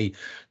 They're going to be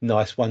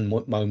nice one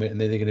moment and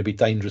then they're going to be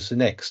dangerous the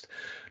next.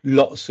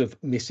 Lots of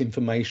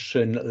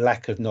misinformation,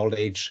 lack of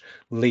knowledge,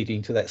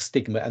 leading to that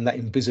stigma and that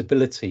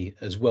invisibility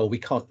as well. We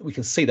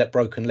can see that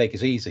broken leg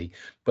is easy,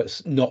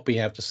 but not being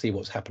able to see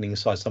what's happening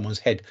inside someone's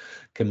head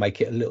can make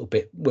it a little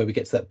bit where we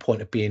get to that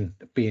point of being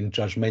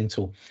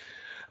judgmental.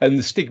 And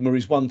the stigma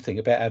is one thing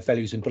about our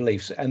values and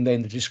beliefs, and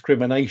then the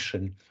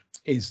discrimination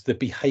is the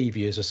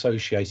behaviours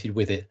associated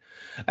with it.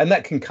 And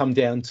that can come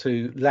down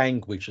to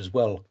language as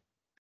well.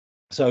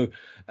 So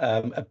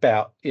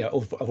about,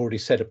 I've already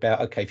said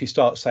about, OK, if you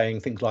start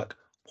saying things like,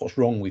 what's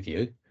wrong with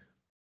you?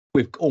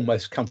 We've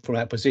almost come from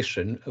that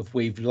position of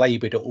we've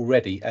labelled it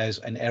already as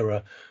an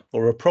error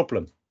or a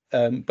problem.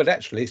 But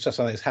actually, it's just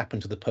something that's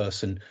happened to the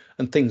person,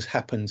 and things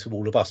happen to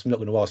all of us. I'm not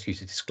going to ask you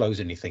to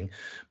disclose anything,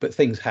 but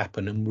things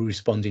happen and we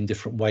respond in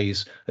different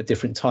ways at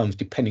different times,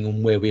 depending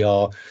on where we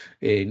are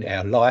in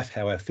our life,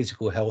 how our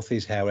physical health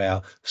is, how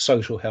our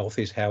social health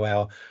is, how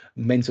our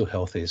mental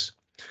health is.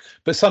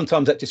 But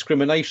sometimes that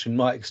discrimination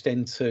might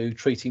extend to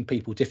treating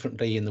people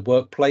differently in the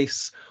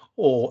workplace,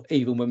 or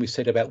even when we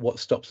said about what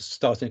stops us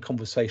starting a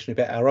conversation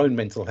about our own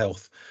mental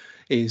health.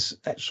 Is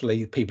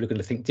actually people are going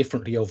to think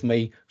differently of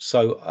me.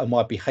 So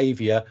my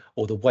behaviour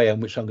or the way in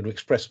which I'm going to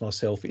express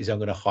myself is I'm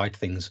going to hide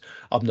things.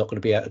 I'm not going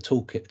to be able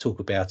to talk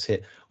about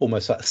it,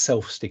 almost like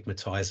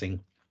self-stigmatizing.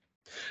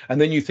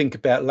 And then you think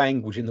about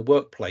language in the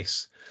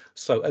workplace.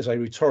 So as a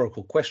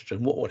rhetorical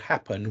question, what would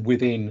happen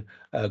within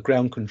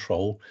ground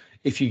control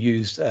if you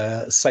used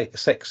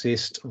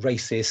sexist,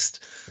 racist,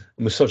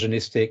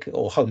 misogynistic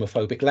or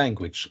homophobic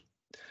language?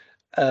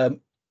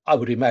 I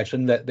would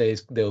imagine that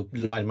there'll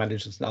line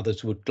managers and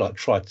others would like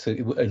try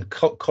to, and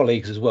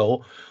colleagues as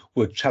well,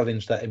 would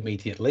challenge that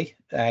immediately,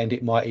 and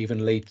it might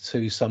even lead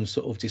to some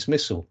sort of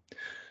dismissal.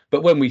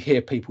 But when we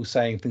hear people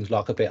saying things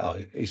like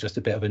he's just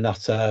a bit of a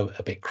nutter,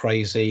 a bit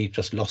crazy,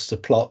 just lost the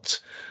plot,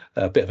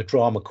 a bit of a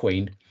drama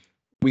queen,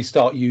 we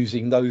start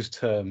using those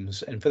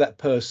terms. And for that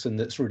person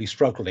that's really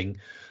struggling,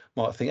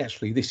 might think,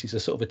 actually, this is a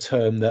sort of a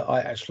term that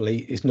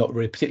is not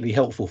really particularly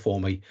helpful for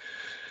me.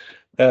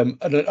 And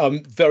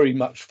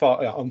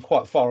I'm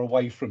quite far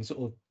away from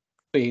sort of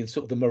being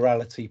sort of the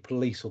morality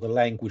police or the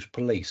language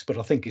police, but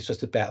I think it's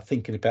just about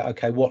thinking about,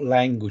 okay, what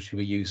language do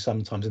we use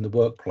sometimes in the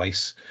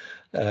workplace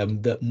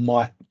that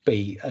might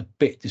be a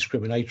bit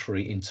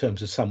discriminatory in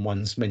terms of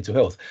someone's mental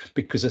health,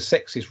 because a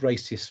sexist,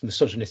 racist,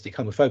 misogynistic,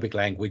 homophobic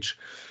language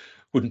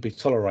wouldn't be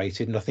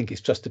tolerated. And I think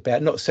it's just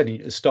about not saying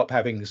to stop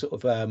having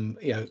sort of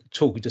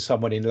talking to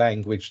someone in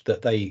language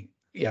that they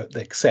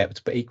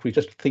accept, but equally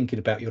just thinking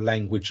about your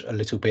language a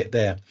little bit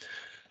there.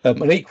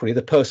 And equally,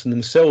 the person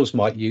themselves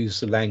might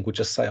use the language,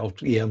 just say, oh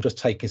yeah, I'm just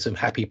taking some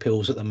happy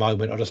pills at the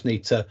moment, I just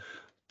need to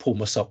pull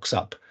my socks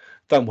up.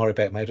 Don't worry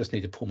about me, I just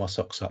need to pull my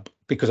socks up,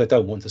 because I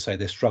don't want to say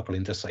they're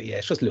struggling, to say, yeah,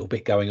 it's just a little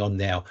bit going on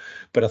now.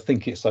 But I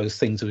think it's those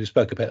things that we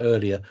spoke about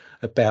earlier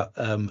about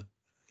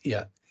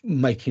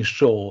making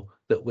sure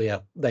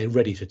that they're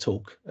ready to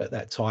talk at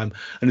that time.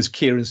 And as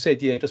Kieran said,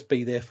 just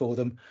be there for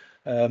them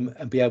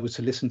and be able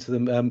to listen to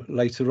them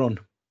later on.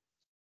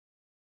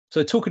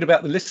 So talking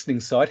about the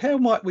listening side, how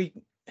might we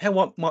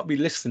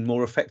listen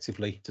more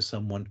effectively to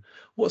someone?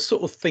 What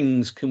sort of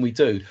things can we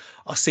do?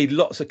 I see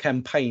lots of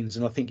campaigns,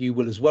 and I think you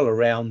will as well,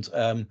 around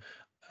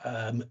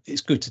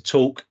it's good to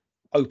talk,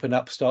 open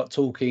up, start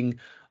talking.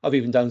 I've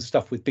even done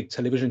stuff with big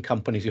television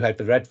companies who had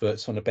their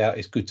adverts on about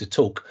it's good to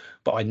talk,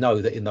 but I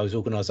know that in those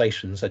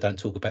organisations they don't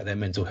talk about their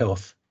mental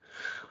health.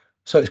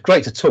 So it's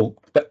great to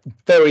talk, but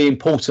very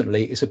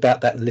importantly, it's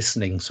about that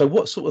listening. So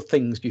what sort of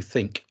things do you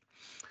think?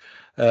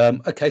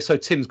 Okay, so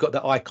Tim's got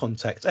that eye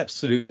contact.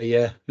 Absolutely,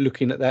 yeah.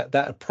 Looking at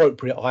that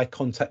appropriate eye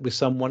contact with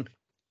someone.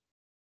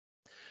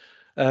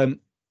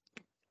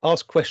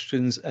 Ask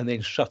questions and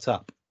then shut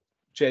up.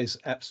 Jez,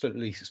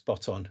 absolutely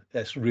spot on.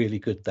 That's really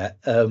good.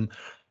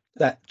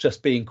 That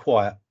just being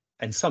quiet.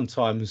 And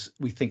sometimes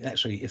we think,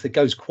 actually, if it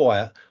goes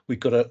quiet, we've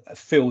got to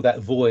fill that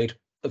void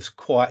of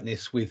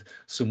quietness with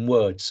some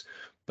words.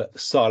 But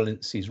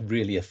silence is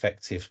really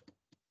effective.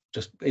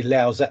 Just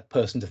allows that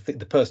person to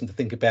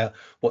think about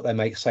what they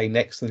might say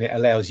next, and it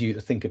allows you to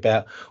think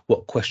about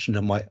what question I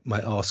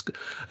might ask.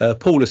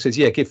 Paula says,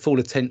 yeah, give full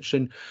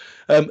attention.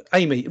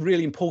 Amy,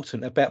 really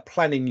important about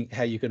planning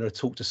how you're going to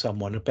talk to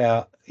someone,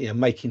 about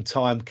making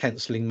time,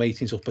 cancelling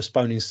meetings or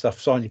postponing stuff,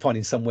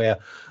 finding somewhere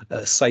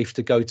safe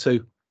to go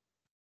to.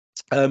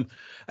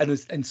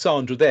 And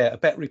Sandra there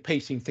about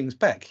repeating things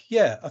back.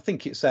 Yeah, I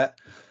think it's that.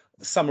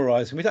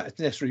 Summarising, we don't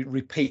necessarily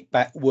repeat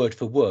back word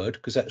for word,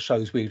 because that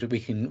shows we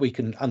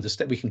can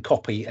understand, we can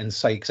copy and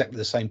say exactly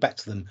the same back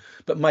to them,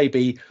 but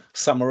maybe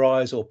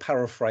summarise or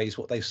paraphrase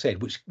what they've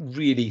said, which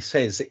really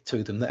says it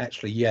to them that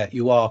actually, yeah,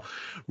 you are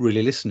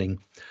really listening.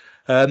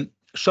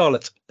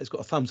 Charlotte has got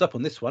a thumbs up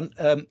on this one.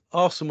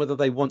 Ask them whether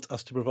they want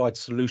us to provide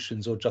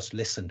solutions or just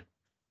listen.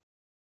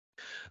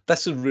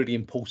 That's a really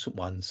important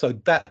one. So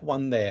that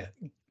one there,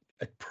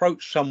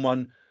 approach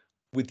someone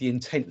with the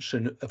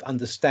intention of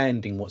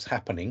understanding what's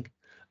happening,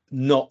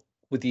 not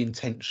with the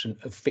intention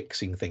of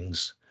fixing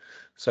things.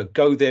 So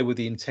go there with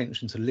the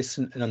intention to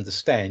listen and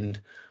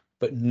understand,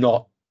 but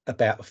not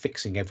about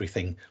fixing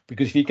everything.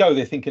 Because if you go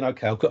there thinking,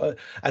 okay,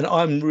 and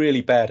I'm really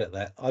bad at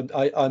that.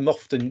 I'm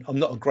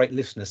not a great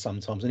listener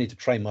sometimes. I need to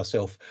train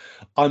myself.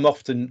 I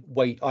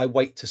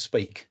wait to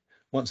speak.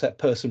 Once that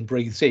person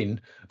breathes in,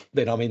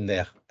 then I'm in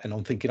there and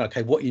I'm thinking,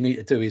 okay, what you need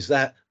to do is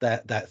that.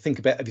 Think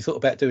about, have you thought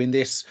about doing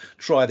this?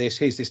 Try this.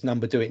 Here's this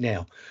number. Do it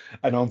now.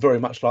 And I'm very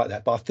much like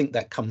that. But I think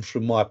that comes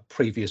from my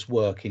previous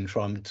work in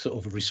trying to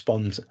sort of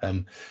respond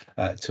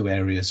to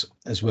areas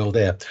as well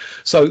there.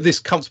 So this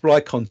comfortable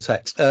eye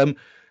contact.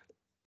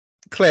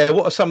 Claire,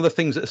 what are some of the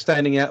things that are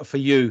standing out for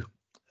you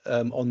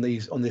on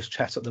this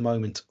chat at the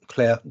moment?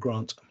 Claire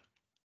Grant.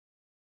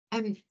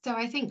 So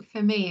I think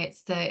for me,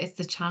 it's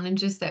the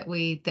challenges that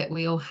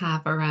we all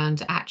have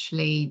around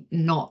actually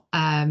not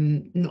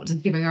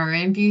just giving our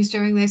own views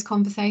during those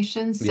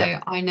conversations. So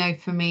yeah. I know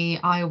for me,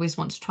 I always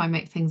want to try and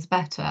make things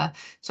better.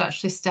 So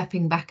actually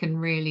stepping back and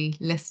really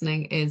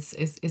listening is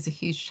a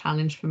huge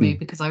challenge for me,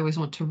 because I always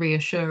want to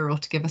reassure or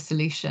to give a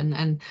solution.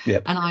 And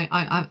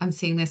I'm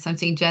seeing this. I'm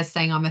seeing Jez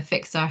saying I'm a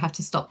fixer. I have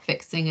to stop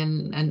fixing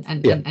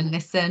and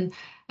listen.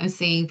 I'm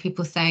seeing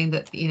people saying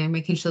that,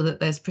 making sure that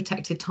there's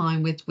protected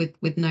time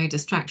with no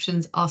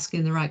distractions,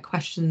 asking the right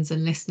questions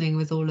and listening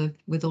with all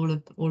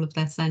of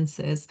their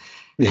senses.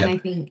 Yeah. And I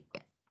think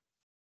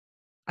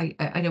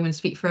I don't want to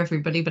speak for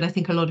everybody, but I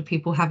think a lot of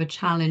people have a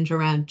challenge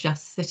around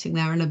just sitting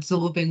there and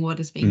absorbing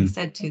what is being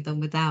said to them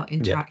without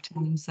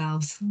interacting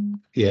themselves.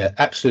 Yeah,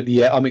 absolutely.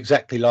 Yeah, I'm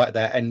exactly like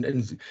that. And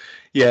as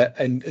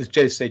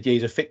Jez said,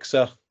 he's a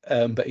fixer.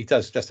 But he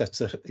just has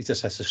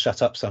to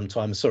shut up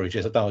sometimes. Sorry,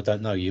 Jez, I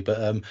don't know you, but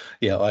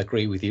I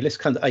agree with you. Let's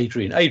come to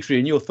Adrian.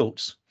 Adrian, your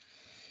thoughts?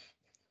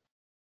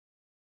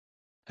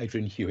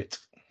 Adrian Hewitt.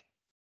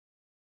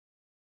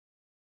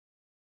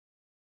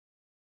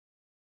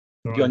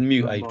 Right. You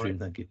unmute, Adrian.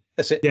 Thank you.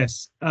 That's it.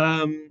 Yes.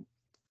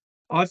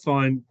 I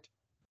find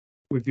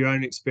with your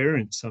own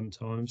experience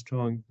sometimes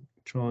try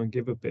and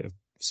give a bit of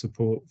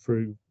support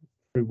through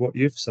what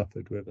you've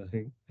suffered with, I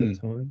think,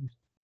 at times.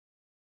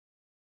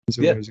 It's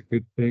always a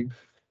good thing.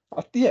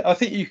 Yeah, I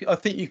think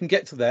you can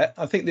get to that.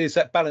 I think there's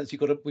that balance we've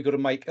got to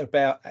make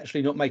about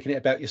actually not making it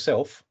about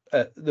yourself,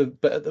 but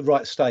at the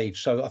right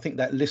stage. So I think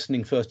that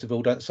listening, first of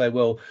all, don't say,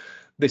 well,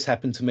 this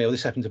happened to me or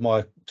this happened to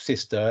my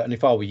sister, and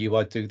if I were you,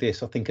 I'd do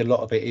this. I think a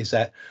lot of it is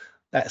that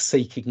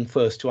seeking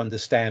first to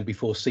understand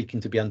before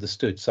seeking to be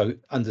understood. So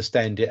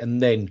understand it,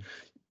 and then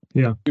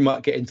you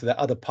might get into that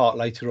other part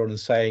later on and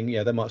saying,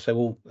 they might say,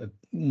 well,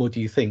 what do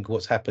you think?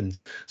 What's happened?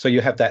 So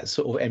you have that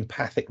sort of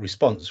empathic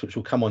response, which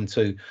we'll come on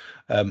to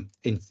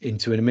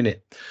into in a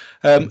minute.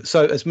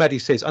 So as Maddie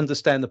says,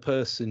 understand the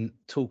person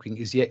talking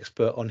is the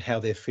expert on how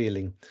they're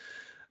feeling.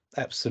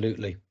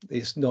 Absolutely.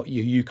 It's not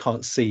you. You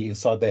can't see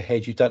inside their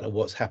head. You don't know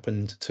what's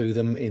happened to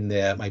them in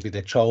maybe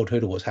their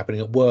childhood, or what's happening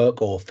at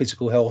work or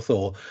physical health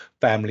or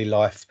family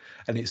life.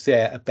 And it's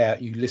there about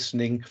you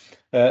listening.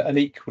 And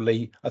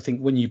equally, I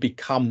think when you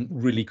become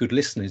really good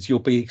listeners, you'll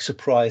be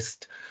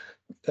surprised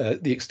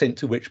the extent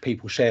to which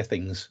people share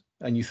things.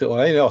 And you thought, well,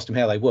 I asked them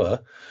how they were.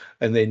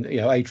 And then,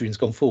 Adrian's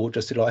gone forward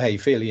just to like, how you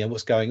feeling,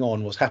 what's going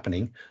on, what's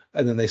happening.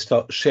 And then they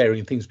start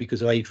sharing things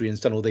because of Adrian's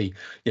done all the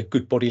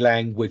good body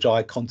language,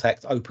 eye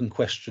contact, open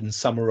questions,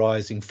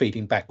 summarising,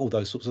 feeding back, all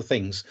those sorts of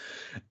things.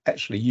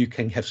 Actually, you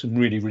can have some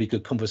really, really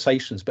good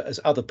conversations. But as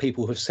other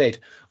people have said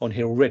on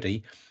here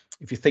already,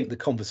 if you think the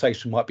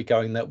conversation might be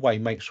going that way,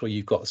 make sure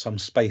you've got some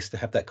space to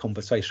have that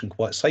conversation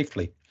quite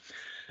safely.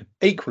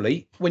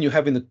 Equally, when you're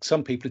having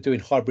some people are doing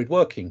hybrid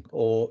working,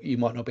 or you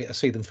might not be able to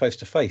see them face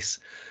to face,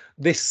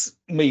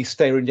 me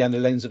staring down the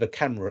lens of a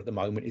camera at the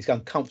moment is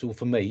uncomfortable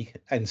for me,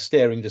 and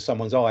staring into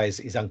someone's eyes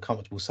is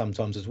uncomfortable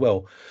sometimes as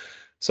well.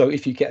 So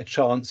if you get a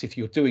chance, if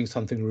you're doing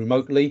something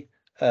remotely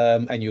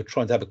and you're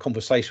trying to have a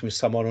conversation with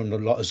someone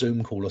on a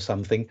Zoom call or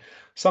something,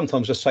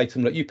 sometimes just say to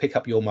them, look, you pick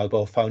up your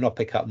mobile phone, I'll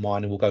pick up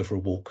mine, and we'll go for a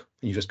walk.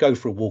 And you just go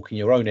for a walk in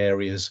your own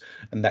areas,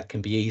 and that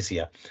can be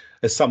easier.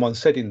 As someone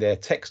said in there,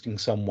 texting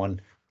someone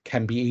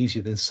can be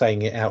easier than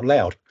saying it out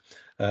loud.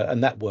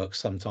 And that works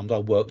sometimes. I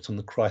worked on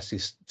the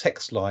crisis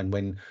text line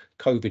when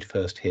COVID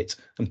first hit,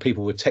 and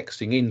people were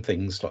texting in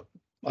things like,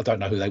 I don't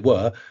know who they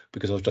were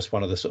because I was just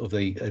one of the sort of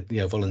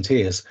the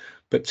volunteers,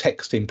 but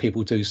texting,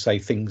 people do say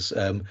things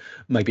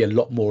maybe a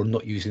lot more and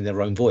not using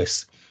their own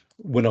voice.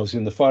 When I was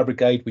in the fire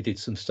brigade, we did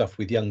some stuff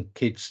with young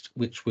kids,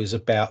 which was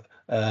about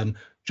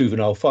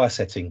juvenile fire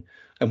setting,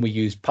 and we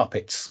used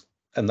puppets.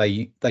 And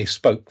they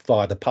spoke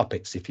via the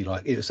puppets, if you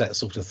like. It was that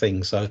sort of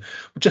thing. So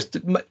just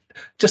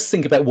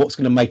think about what's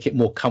going to make it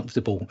more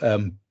comfortable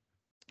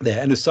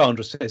there. And as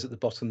Sandra says at the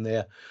bottom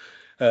there,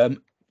 not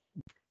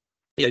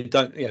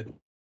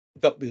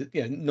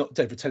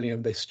ever telling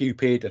them they're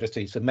stupid, that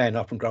it's a man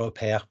up and grow a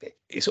pair.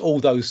 It's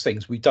all those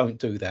things. We don't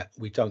do that.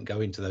 We don't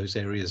go into those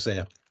areas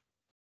there.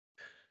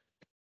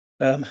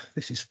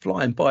 This is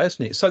flying by,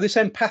 isn't it? So this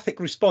empathic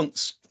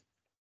response,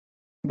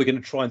 we're going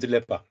to try and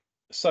deliver.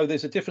 So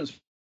there's a difference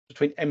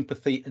between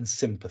empathy and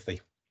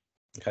sympathy.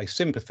 Okay,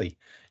 sympathy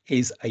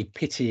is a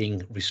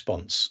pitying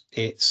response.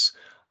 It's,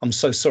 I'm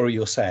so sorry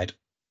you're sad,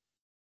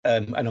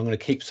 and I'm going to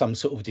keep some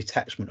sort of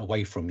detachment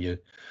away from you.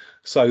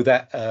 So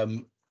that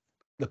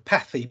the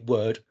pathy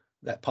word,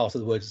 that part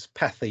of the word is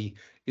pathy,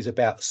 is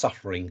about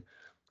suffering.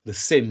 The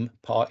sim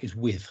part is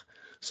with,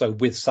 so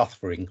with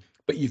suffering,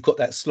 but you've got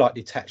that slight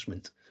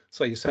detachment.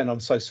 So you're saying, I'm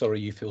so sorry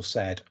you feel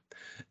sad.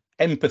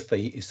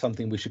 Empathy is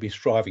something we should be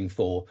striving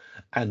for,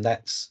 and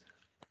that's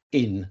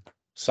in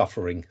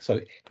suffering.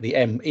 So the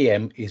EM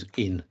is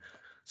in.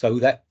 So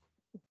that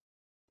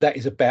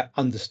is about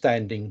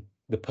understanding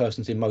the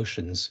person's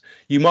emotions.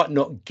 You might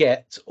not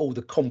get all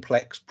the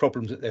complex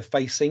problems that they're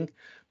facing,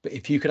 but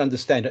if you can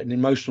understand at an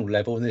emotional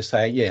level, and they're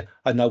saying, yeah,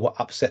 I know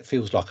what upset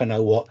feels like, I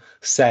know what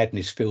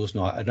sadness feels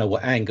like, I know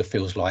what anger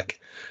feels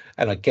like,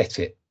 and I get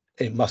it.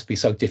 It must be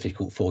so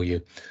difficult for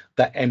you.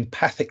 That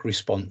empathic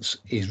response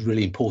is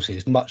really important.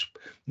 It's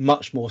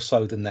much more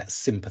so than that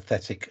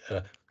sympathetic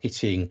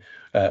pitying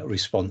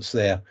response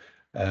there.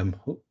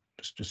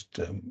 Where's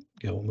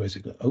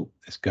it go? Oh,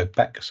 let's go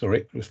back.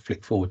 Sorry, just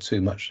flick forward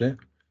too much there.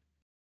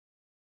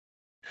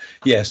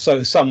 Yeah,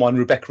 so someone,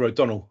 Rebecca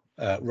O'Donnell,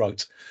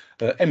 wrote,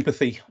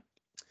 empathy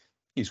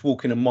is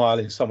walking a mile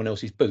in someone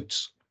else's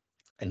boots,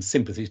 and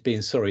sympathy is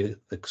being sorry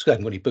that they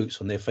haven't got any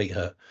boots on their feet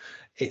hurt.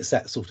 It's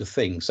that sort of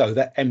thing. So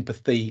that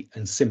empathy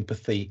and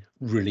sympathy,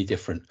 really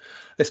different.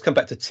 Let's come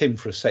back to Tim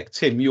for a sec.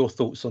 Tim, your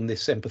thoughts on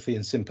this empathy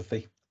and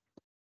sympathy?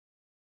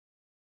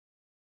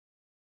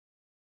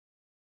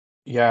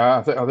 Yeah,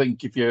 I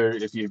think if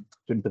you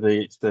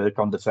sympathy, it's the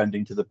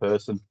condescending to the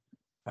person.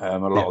 A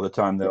lot of the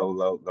time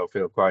they'll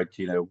feel quite,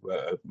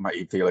 make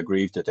you feel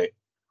aggrieved at it.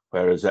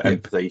 Whereas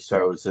empathy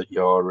shows that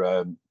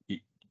you're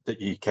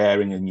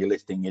caring and you're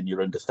listening and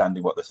you're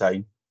understanding what they're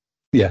saying.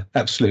 Yeah,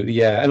 absolutely.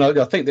 Yeah, and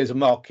I think there's a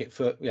market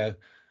for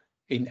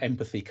in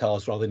empathy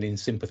cars rather than in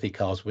sympathy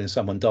cars when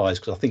someone dies,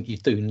 because I think you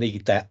do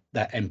need that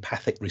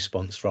empathic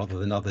response rather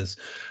than others.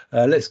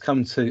 Let's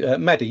come to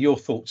Maddie, your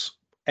thoughts,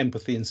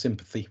 empathy and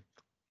sympathy.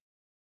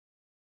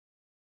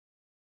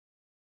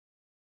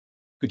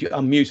 Could you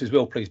unmute as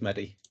well, please,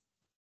 Maddie?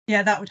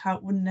 Yeah, that would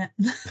help, wouldn't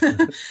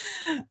it?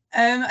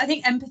 I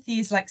think empathy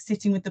is like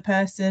sitting with the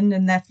person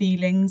and their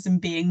feelings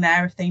and being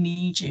there if they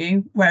need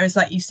you. Whereas,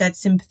 like you said,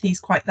 sympathy is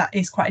quite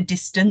a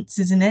distance,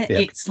 isn't it? Yeah.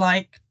 It's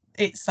like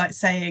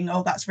saying,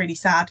 "Oh, that's really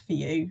sad for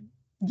you.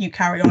 You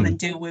carry on and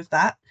deal with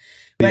that."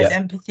 Whereas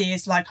empathy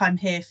is like, "I'm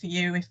here for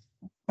you. If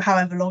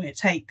however long it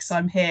takes,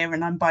 I'm here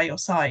and I'm by your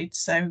side.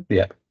 So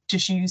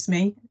just use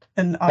me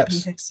and I'll be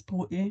here to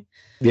support you."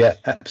 Yeah,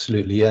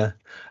 absolutely. Yeah.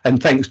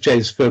 And thanks,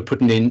 Jez, for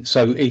putting in.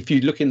 So if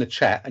you look in the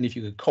chat and if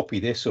you could copy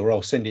this, or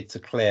I'll send it to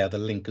Claire, the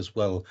link as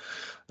well.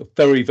 A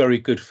very, very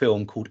good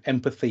film called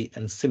Empathy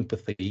and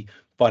Sympathy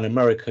by an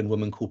American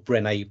woman called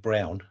Brené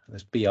Brown.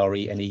 That's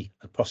B-R-E-N-E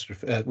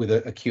apostrophe with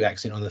a Q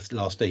accent on the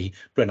last E,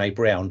 Brené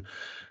Brown.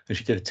 And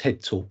she did a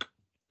TED talk,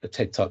 a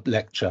TED type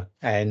lecture,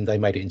 and they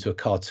made it into a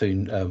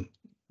cartoon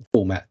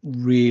format.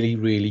 Really,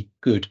 really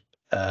good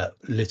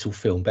little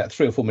film, about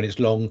 3 or 4 minutes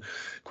long,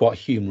 quite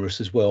humorous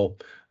as well,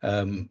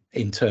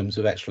 in terms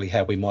of actually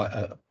how we might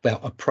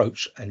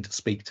approach and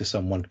speak to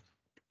someone.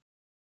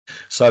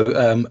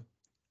 So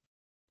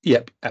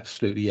yep,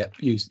 absolutely, yep,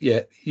 used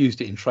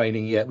it in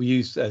training. Yeah, we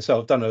used so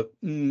I've done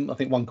I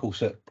think one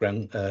course at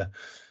ground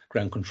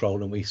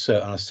control, and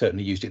I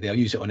certainly used it there. I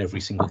use it on every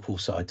single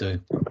course that I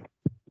do.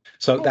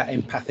 So that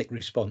empathic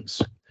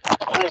response.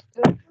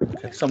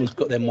 Okay, someone's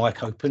got their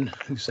mic open.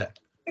 Who's that?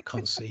 I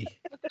can't see.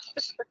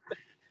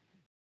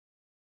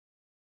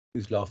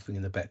 Who's laughing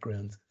in the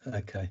background?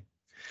 Okay,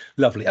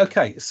 lovely.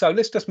 Okay, so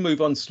let's just move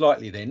on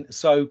slightly then.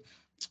 So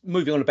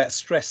moving on about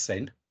stress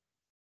then.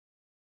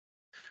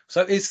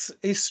 So is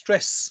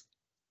stress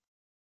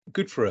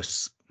good for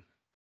us?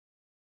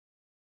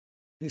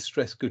 Is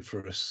stress good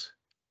for us?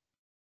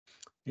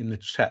 In the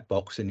chat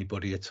box,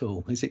 anybody at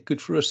all? Is it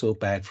good for us or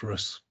bad for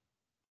us?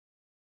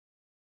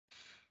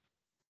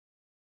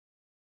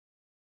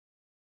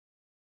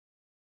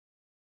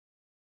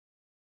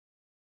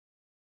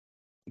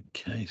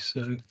 Okay,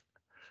 so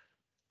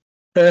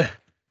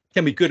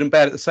can be good and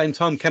bad at the same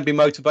time, can be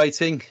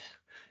motivating.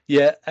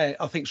 Yeah,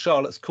 I think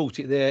Charlotte's caught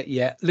it there.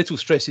 Yeah, little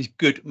stress is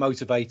good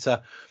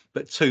motivator,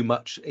 but too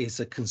much is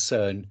a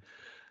concern.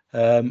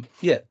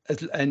 Yeah,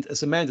 and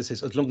as Amanda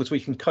says, as long as we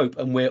can cope,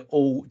 and we're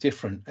all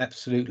different,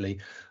 absolutely.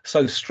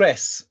 So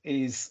stress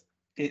it's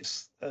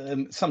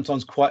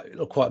sometimes quite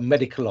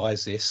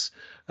medicalised. This,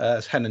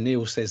 as Hannah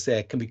Neal says,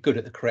 there can be good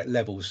at the correct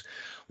levels.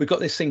 We've got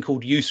this thing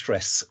called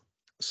eustress.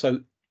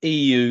 So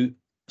EU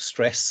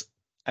stress.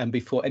 And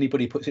before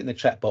anybody puts it in the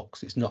chat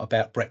box, it's not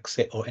about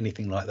Brexit or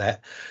anything like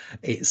that.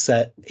 It's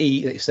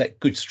it's that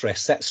good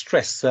stress, that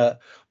stress that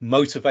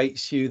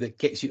motivates you, that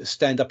gets you to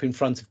stand up in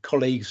front of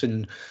colleagues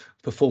and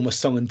perform a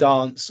song and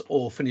dance,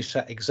 or finish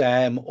that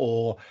exam,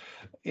 or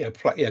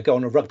go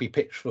on a rugby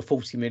pitch for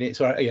 40 minutes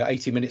or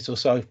 80 minutes or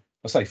so.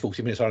 I say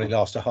 40 minutes only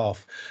last a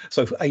half.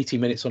 So for 80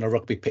 minutes on a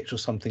rugby pitch or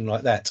something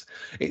like that.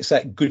 It's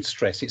that good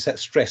stress. It's that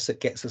stress that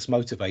gets us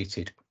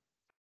motivated.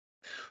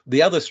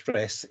 The other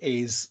stress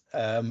is,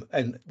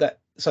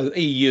 so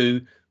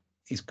EU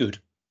is good,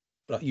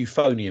 like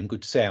euphonium,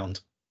 good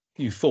sound,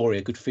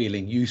 euphoria, good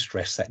feeling,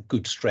 eustress, that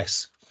good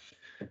stress.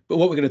 But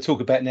what we're going to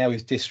talk about now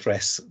is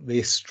distress,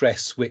 this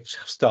stress which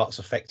starts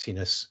affecting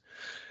us.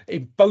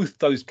 In both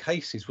those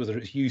cases, whether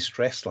it's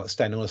eustress, like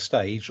standing on a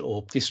stage,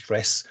 or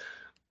distress,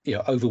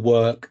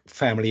 overwork,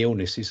 family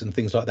illnesses and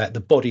things like that,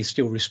 the body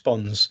still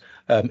responds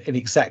in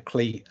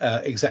exactly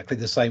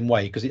the same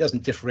way, because it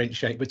doesn't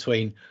differentiate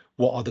between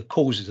what are the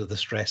causes of the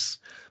stress,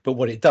 but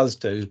what it does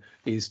do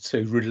is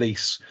to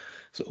release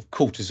sort of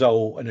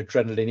cortisol and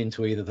adrenaline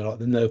into either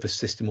the nervous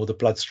system or the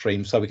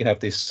bloodstream, so we can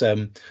have this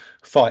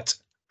fight,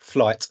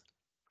 flight,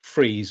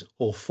 freeze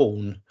or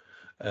fawn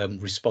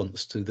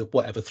response to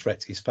whatever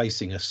threat is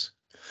facing us.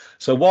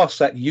 So whilst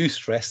that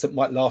eustress that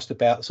might last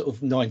about sort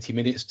of 90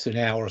 minutes to an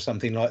hour or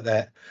something like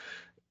that,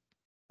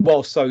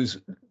 whilst those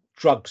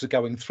drugs are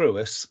going through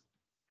us,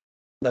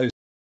 those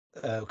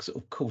sort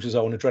of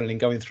cortisol and adrenaline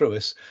going through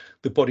us,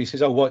 the body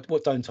says, oh,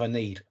 what don't I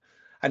need?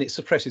 And it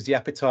suppresses the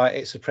appetite,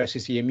 it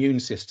suppresses the immune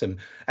system.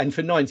 And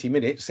for 90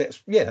 minutes,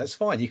 that's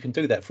fine. You can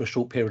do that for a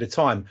short period of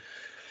time.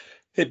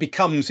 It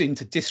becomes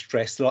into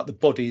distress, like the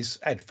body's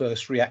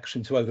adverse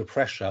reaction to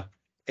overpressure.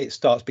 It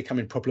starts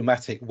becoming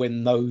problematic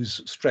when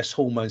those stress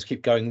hormones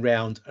keep going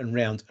round and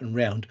round and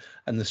round,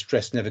 and the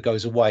stress never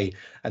goes away.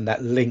 And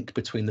that link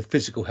between the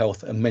physical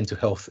health and mental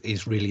health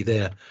is really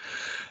there.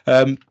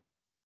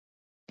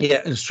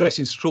 Yeah, and stress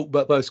in short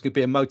bursts could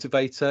be a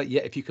motivator.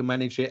 Yeah, if you can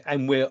manage it,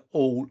 and we're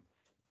all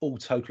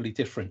totally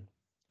different.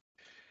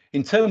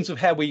 In terms of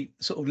how we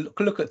sort of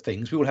look at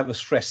things, we all have a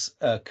stress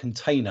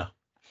container.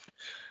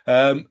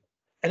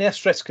 And our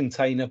stress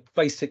container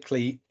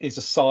basically is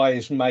a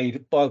size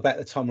made by about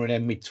the time we're in our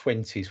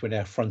mid-20s, when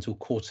our frontal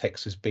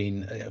cortex has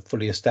been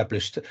fully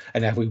established,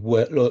 and how we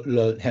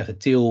learn how to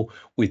deal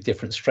with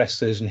different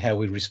stressors and how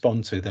we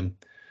respond to them.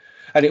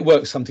 And it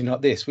works something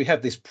like this. We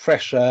have this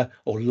pressure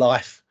or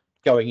life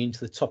going into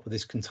the top of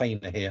this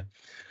container here.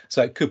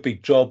 So it could be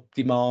job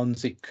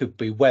demands, it could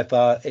be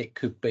weather, it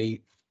could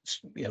be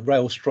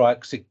rail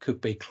strikes, it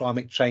could be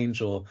climate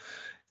change or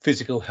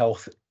physical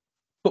health.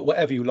 Put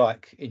whatever you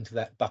like into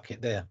that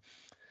bucket there.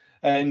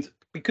 And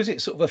because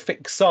it's sort of a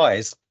fixed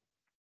size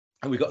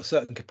and we've got a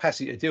certain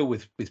capacity to deal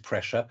with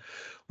pressure,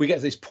 we get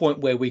to this point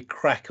where we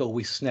crack or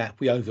we snap,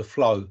 we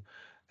overflow.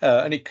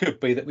 And it could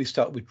be that we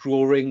start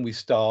withdrawing, we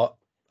start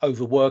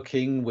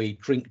overworking, we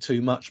drink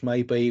too much,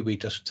 maybe we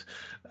just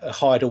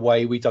hide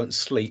away, we don't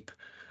sleep,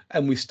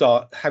 and we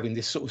start having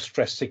this sort of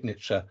stress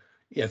signature.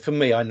 For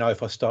me, I know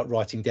if I start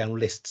writing down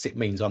lists, it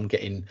means I'm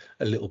getting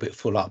a little bit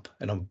full up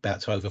and I'm about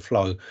to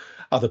overflow.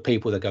 Other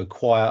people, that go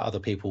quiet, other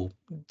people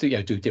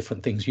do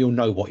different things. You'll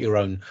know what your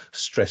own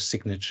stress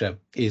signature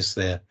is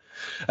there.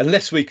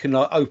 Unless we can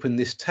open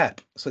this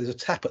tap. So there's a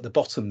tap at the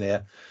bottom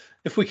there.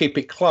 If we keep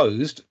it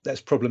closed,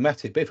 that's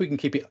problematic. But if we can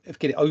get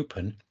it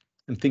open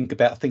and think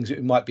about things that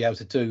we might be able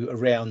to do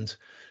around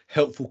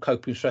helpful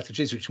coping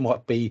strategies, which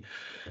might be,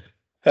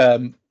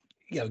 having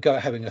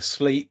a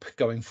sleep,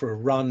 going for a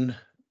run,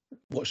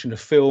 watching a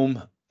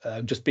film,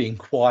 just being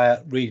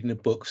quiet, reading a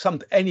book,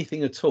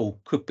 anything at all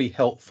could be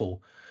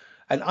helpful.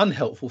 And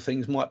unhelpful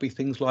things might be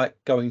things like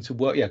going to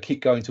work,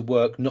 keep going to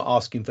work, not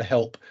asking for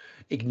help,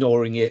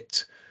 ignoring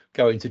it,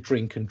 going to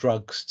drink and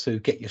drugs to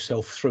get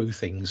yourself through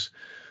things.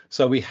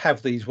 So we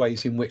have these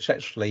ways in which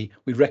actually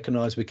we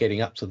recognise we're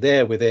getting up to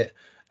there with it,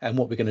 and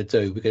what we're going to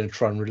do, we're going to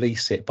try and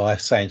release it by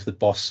saying to the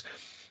boss,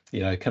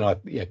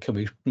 can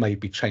we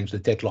maybe change the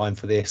deadline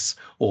for this,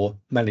 or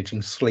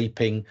managing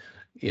sleeping,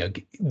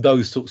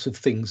 those sorts of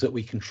things that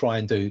we can try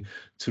and do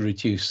to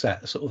reduce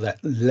that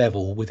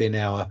level within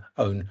our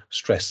own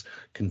stress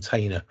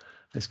container.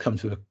 Let's come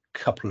to a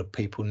couple of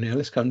people now.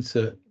 Let's come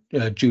to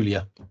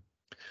Julia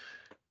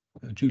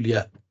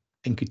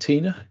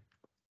Incutina.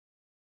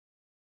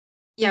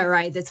 Yeah,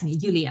 right. That's me,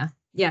 Julia.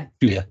 Yeah.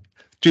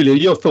 Julia,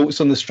 your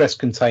thoughts on the stress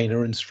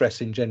container and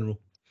stress in general?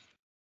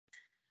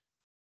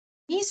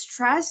 Me,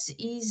 stress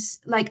is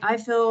I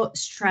feel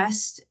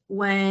stressed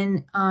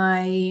when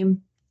I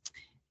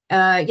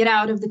get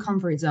out of the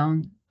comfort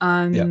zone.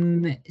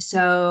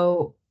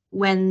 So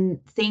when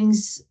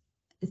things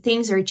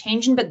are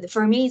changing, but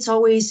for me, it's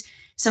always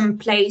some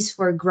place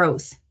for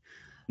growth.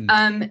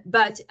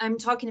 But I'm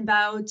talking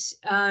about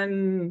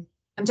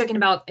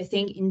I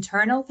think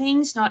internal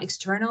things, not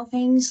external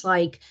things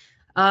like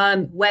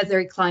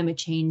weather, climate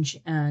change,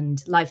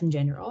 and life in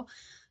general.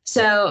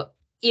 So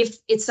if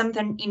it's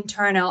something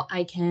internal,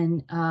 I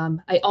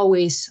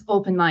always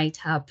open my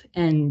tap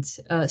and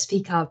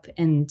speak up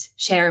and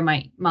share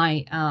my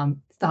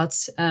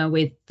thoughts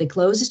with the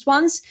closest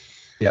ones.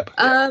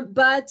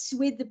 But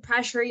with the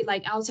pressure,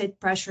 outside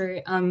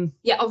pressure,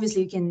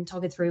 obviously you can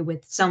talk it through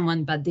with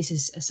someone, but this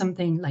is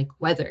something like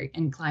weather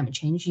and climate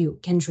change. You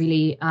can't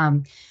really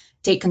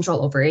take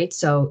control over it.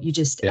 So you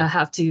just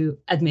have to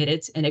admit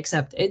it and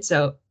accept it.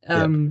 So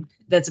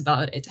that's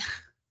about it.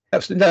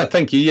 Absolutely. No,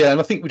 thank you. Yeah,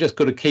 and I think we just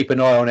got to keep an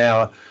eye on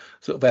our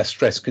our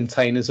stress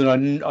containers. And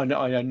I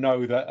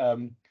know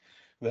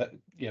that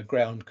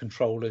ground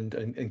control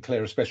and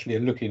Claire especially are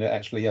looking at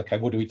actually,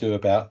 what do we do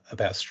about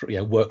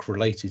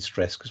work-related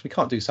stress? Because we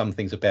can't do some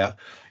things about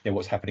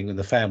what's happening in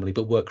the family,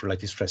 but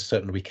work-related stress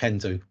certainly we can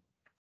do.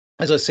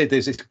 As I said,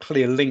 there's this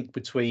clear link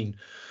between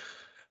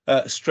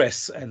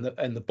stress and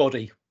the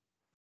body.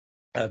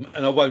 And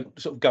I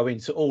won't go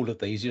into all of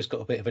these, you just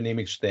got a bit of an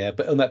image there,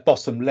 but on that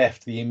bottom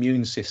left, the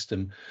immune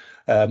system,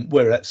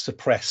 where that's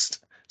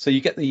suppressed. So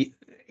you get the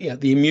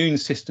immune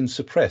system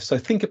suppressed. So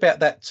think about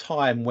that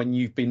time when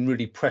you've been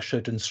really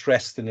pressured and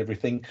stressed and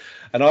everything.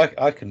 And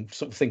I can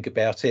think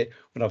about it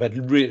when I've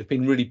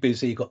been really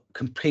busy, got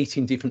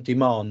competing different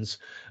demands.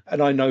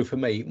 And I know for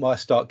me, I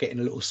start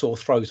getting a little sore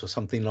throat or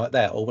something like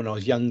that. Or when I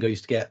was younger, I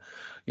used to get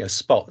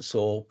spots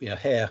or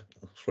hair.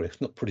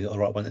 It's not probably not the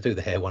right one to do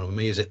the hair one with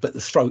me, is it? But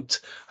the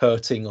throat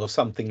hurting or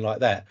something like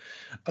that.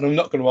 And I'm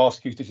not going to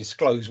ask you to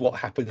disclose what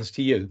happens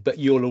to you, but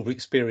you'll all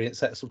experience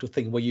that sort of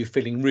thing where you're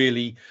feeling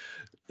really,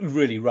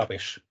 really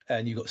rubbish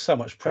and you've got so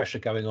much pressure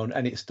going on,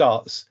 and it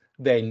starts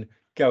then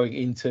going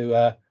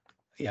into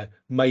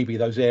maybe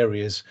those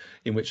areas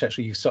in which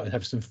actually you start to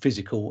have some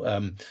physical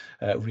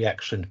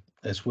reaction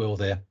as well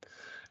there.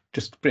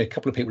 Just bring a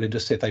couple of people in,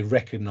 just said they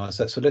recognise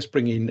that. So let's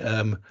bring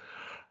in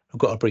I've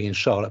got to bring in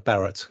Charlotte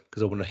Barrett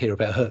because I want to hear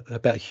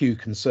about Hugh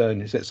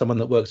Concern. Is that someone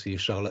that works for you,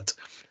 Charlotte?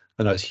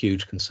 I know it's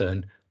huge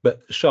concern,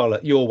 but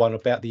Charlotte, you're one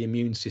about the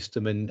immune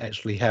system and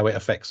actually how it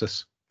affects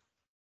us.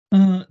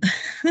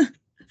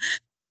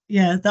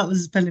 Yeah, that was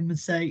a spelling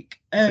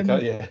mistake.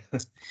 Yeah,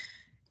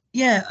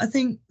 I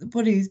think the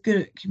body is good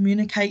at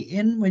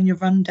communicating when you're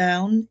run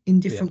down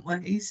in different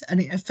ways, and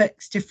it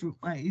affects different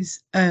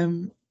ways.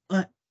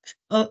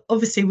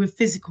 Obviously with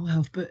physical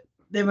health, but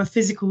there are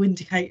physical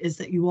indicators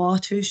that you are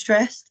too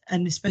stressed,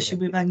 and especially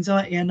with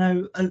anxiety. I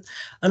know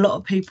a lot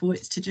of people,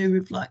 it's to do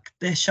with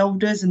their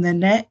shoulders and their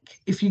neck.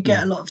 If you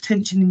get a lot of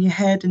tension in your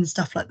head and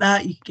stuff like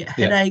that, you can get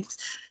headaches.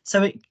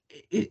 So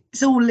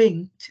it's all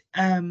linked.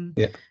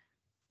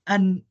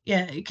 and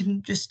yeah, it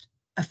can just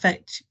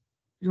affect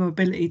your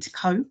ability to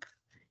cope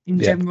in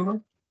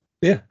general.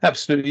 Yeah,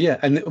 absolutely. Yeah,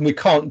 and we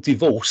can't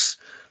divorce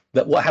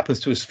that. What happens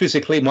to us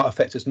physically might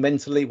affect us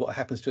mentally. What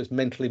happens to us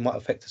mentally might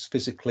affect us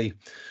physically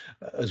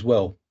as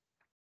well.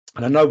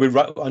 And I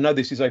know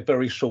this is a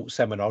very short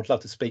seminar. I'd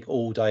love to speak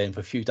all day and for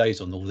a few days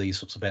on all these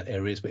sorts of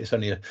areas, but it's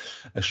only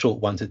a short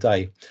one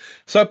today.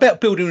 So about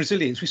building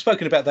resilience, we've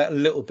spoken about that a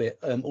little bit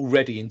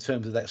already in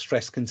terms of that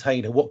stress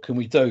container. What can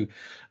we do?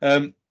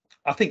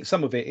 I think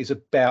some of it is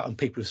about, and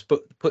people have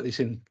put this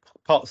in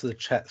parts of the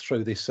chat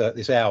through this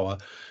this hour,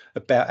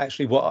 about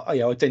actually what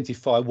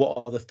identify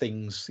what are the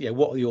things,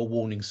 what are your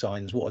warning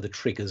signs, what are the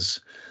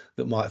triggers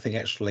that might think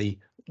actually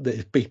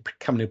there's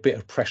becoming a bit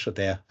of pressure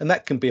there, and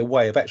that can be a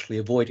way of actually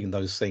avoiding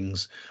those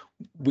things,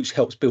 which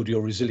helps build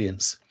your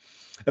resilience.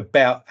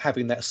 About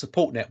having that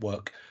support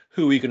network.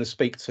 Who are you going to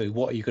speak to?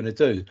 What are you going to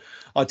do?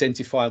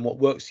 Identifying what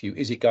works for you.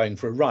 Is it going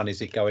for a run? Is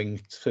it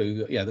going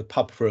to the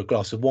pub for a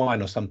glass of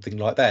wine or something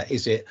like that?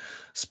 Is it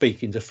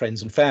speaking to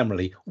friends and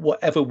family?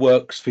 Whatever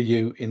works for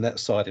you in that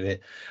side of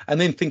it.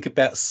 And then think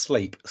about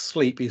sleep.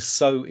 Sleep is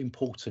so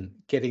important.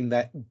 Getting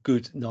that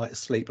good night's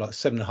sleep, like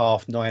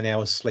 7.5, 9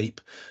 hours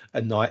sleep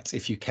a night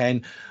if you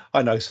can.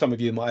 I know some of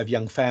you might have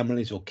young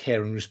families or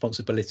caring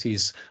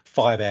responsibilities.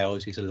 5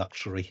 hours is a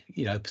luxury,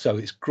 so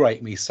it's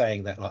great me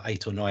saying that, like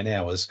 8 or 9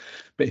 hours.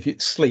 But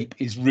if sleep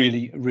is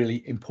really,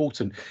 really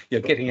important,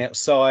 getting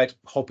outside,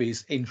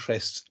 hobbies,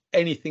 interests,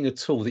 anything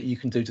at all that you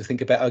can do to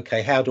think about,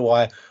 okay, how do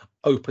I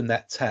open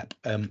that tap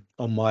on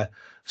my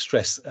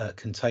stress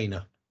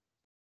container?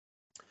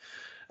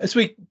 As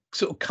we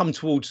sort of come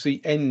towards the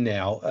end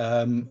now,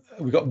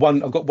 I've got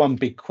one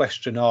big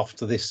question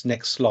after this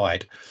next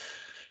slide.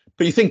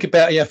 But you think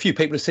about, a few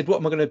people have said, what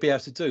am I going to be able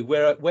to do?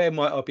 Where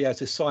might I be able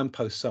to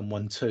signpost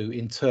someone to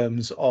in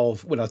terms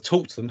of when I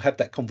talk to them, have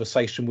that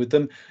conversation with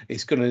them?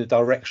 It's going in a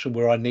direction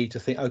where I need to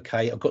think,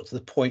 okay, I've got to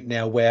the point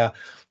now where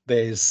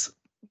there's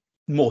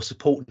more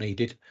support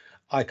needed.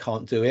 I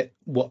can't do it.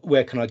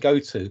 Where can I go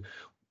to?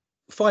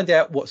 Find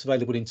out what's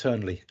available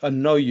internally. I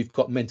know you've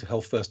got mental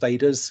health first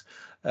aiders.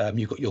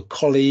 You've got your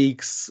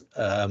colleagues,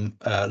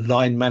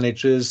 line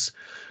managers,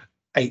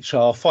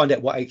 HR. Find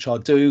out what HR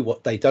do,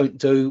 what they don't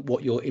do,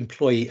 what your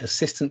employee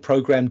assistant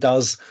program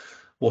does,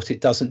 what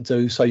it doesn't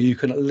do. So you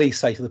can at least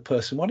say to the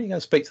person, why don't you go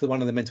speak to one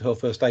of the mental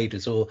health first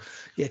aiders, or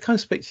come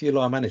speak to your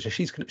line manager.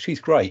 She's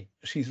great.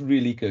 She's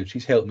really good.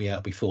 She's helped me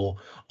out before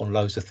on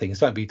loads of things.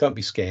 Don't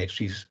be scared.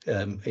 She's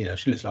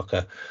she looks like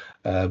a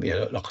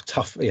like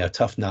a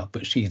tough nut,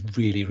 but she's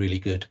really, really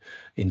good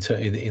in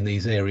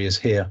these areas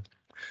here.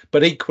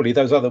 But equally,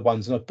 those other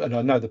ones, and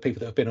I know the people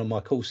that have been on my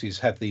courses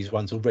have these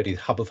ones already,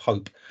 Hub of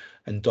Hope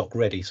and Doc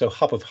Ready. So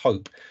Hub of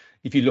Hope,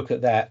 if you look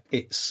at that,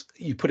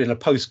 you put in a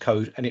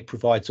postcode and it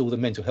provides all the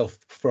mental health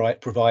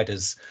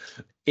providers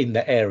in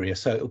the area.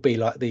 So it'll be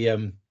like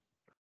the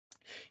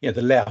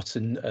the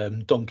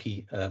Loughton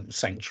Donkey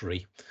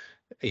Sanctuary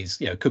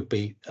is, could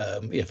be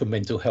for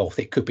mental health.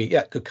 It could be,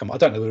 it could come. I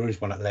don't know whether there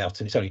is one at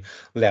Loughton. It's only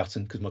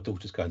Loughton because my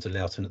daughter's going to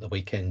Loughton at the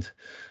weekend,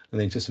 and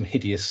then to some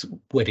hideous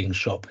wedding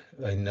shop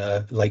in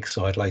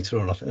Lakeside later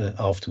on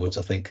afterwards.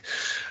 I think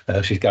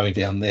she's going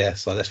down there,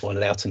 so that's why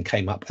Loughton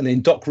came up. And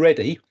then Doc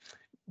Ready,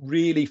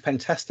 really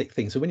fantastic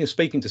thing. So when you're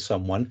speaking to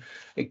someone,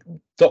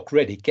 Doc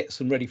Ready gets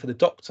them ready for the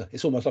doctor.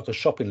 It's almost like a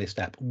shopping list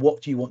app.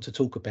 What do you want to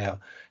talk about?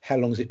 How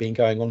long has it been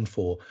going on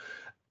for?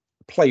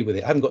 Play with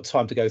it. I haven't got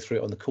time to go through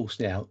it on the course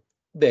now.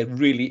 They're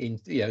really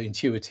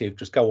intuitive.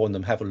 Just go on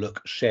them, have a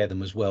look, share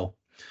them as well.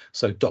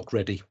 So Doc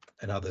Ready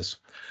and others.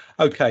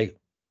 Okay.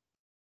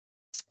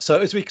 So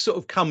as we sort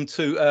of come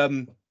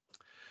to,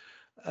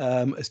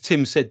 as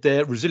Tim said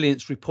there,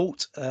 resilience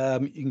report.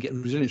 You can get a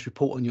resilience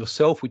report on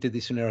yourself. We did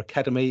this in our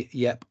academy.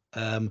 Yep.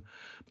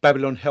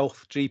 Babylon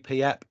Health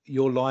GP app,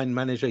 Your Line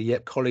Manager.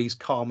 Yep. Colleagues,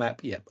 Calm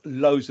app. Yep.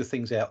 Loads of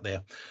things out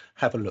there.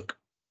 Have a look.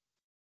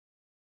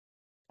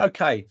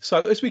 Okay,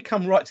 so as we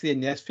come right to the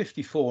end, there's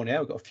 54 now.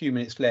 We've got a few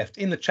minutes left.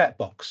 In the chat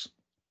box,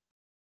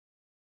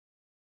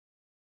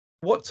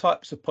 what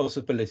types of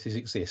possibilities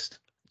exist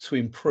to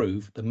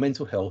improve the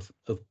mental health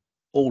of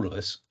all of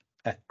us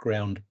at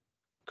ground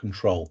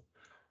control?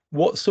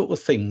 What sort of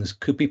things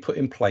could be put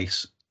in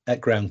place at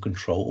ground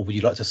control, or would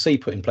you like to see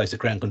put in place at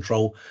ground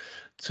control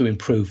to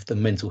improve the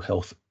mental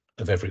health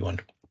of everyone?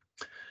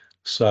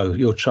 So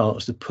your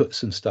chance to put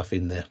some stuff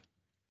in there.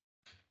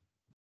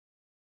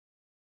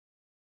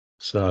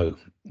 So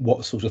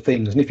what sort of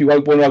things? And if you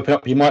want to open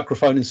up your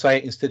microphone and say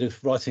it instead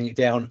of writing it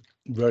down,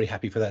 I'm very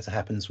happy for that to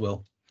happen as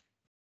well.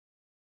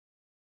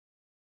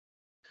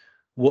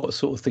 What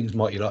sort of things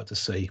might you like to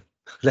see?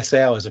 Less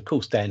hours, of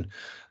course, Dan.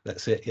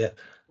 That's it, yeah.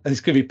 And it's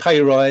going to be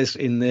pay rise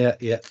in there,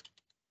 yeah.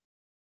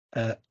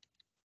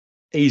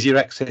 Easier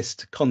access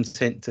to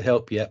content to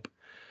help, yep.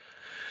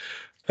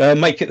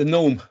 Make it the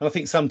norm. I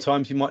think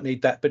sometimes you might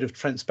need that bit of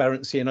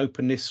transparency and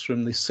openness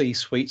from the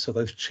C-suites or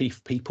those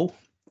chief people,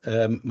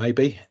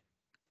 maybe.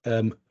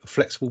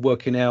 Flexible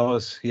working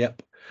hours,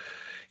 yep.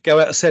 Go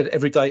outside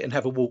every day and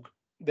have a walk.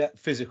 that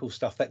physical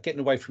stuff, that getting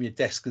away from your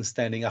desk and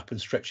standing up and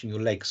stretching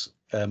your legs,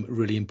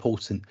 really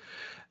important.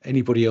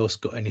 Anybody else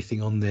got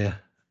anything on there?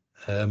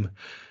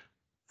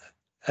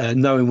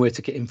 Knowing where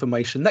to get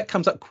information, that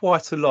comes up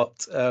quite a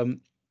lot.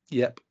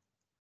 Yep.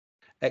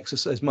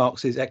 Exercise, as Mark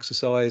says,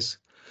 exercise,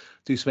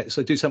 do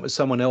something with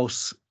someone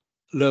else,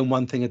 learn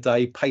one thing a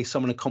day, pay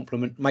someone a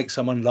compliment, make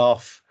someone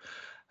laugh.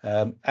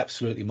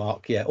 Absolutely,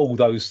 Mark. Yeah, all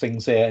those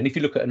things there. And if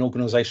you look at an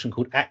organisation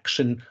called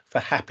Action for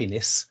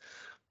Happiness,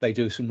 they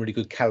do some really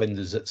good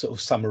calendars that sort of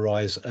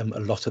summarise a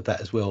lot of that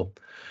as well.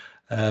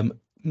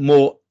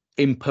 More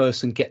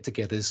in-person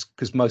get-togethers,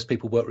 because most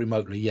people work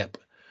remotely. Yep.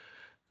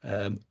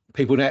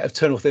 People now have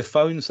turned off their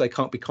phones; they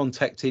can't be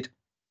contacted.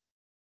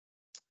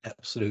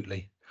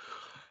 Absolutely.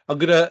 I'm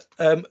going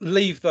to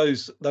leave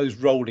those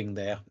rolling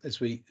there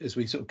as we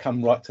sort of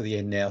come right to the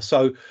end now.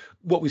 So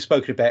what we've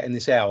spoken about in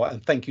this hour,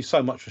 and thank you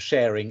so much for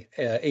sharing,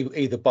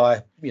 either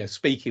by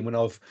speaking when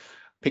I've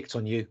picked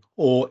on you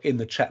or in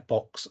the chat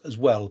box as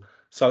well.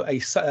 So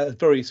a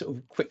very sort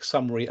of quick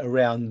summary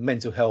around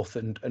mental health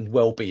and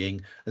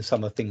well-being, and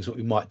some of the things that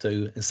we might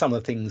do, and some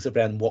of the things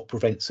around what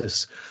prevents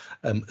us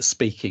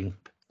speaking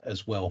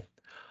as well.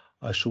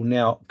 I shall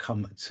now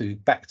come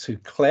back to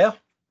Claire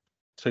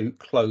to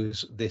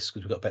close this,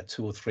 because we've got about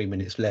 2 or 3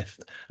 minutes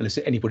left, unless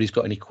anybody's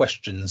got any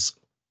questions.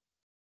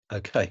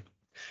 Okay,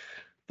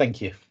 thank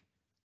you,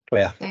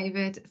 Claire.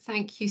 David,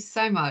 thank you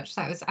so much.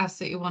 That was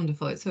absolutely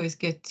wonderful. It's always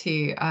good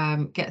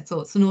to get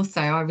thoughts, and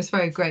also I was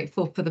very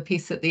grateful for the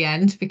piece at the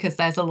end, because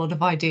there's a lot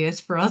of ideas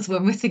for us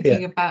when we're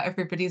thinking about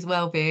everybody's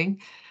well-being.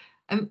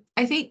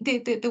 I think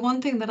the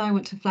one thing that I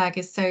want to flag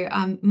is, so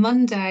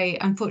Monday,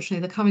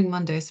 unfortunately, the coming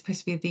Monday is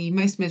supposed to be the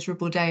most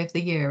miserable day of the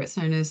year. It's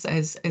known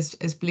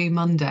as Blue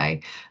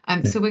Monday.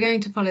 So we're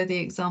going to follow the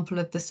example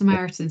of the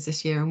Samaritans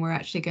this year, and we're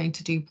actually going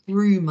to do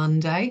Brew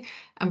Monday.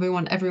 And we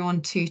want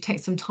everyone to take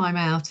some time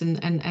out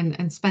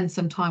and spend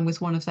some time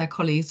with one of their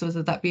colleagues,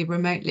 whether that be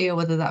remotely or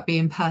whether that be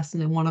in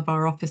person in one of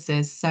our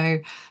offices. So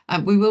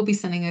we will be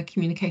sending a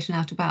communication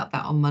out about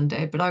that on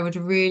Monday, but I would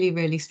really,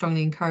 really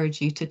strongly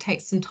encourage you to take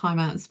some time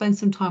out and spend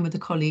some time with a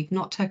colleague,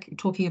 not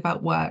talking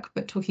about work,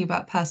 but talking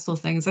about personal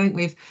things. I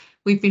think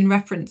we've been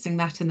referencing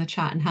that in the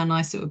chat, and how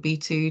nice it would be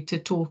to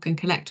talk and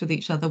connect with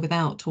each other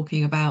without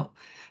talking about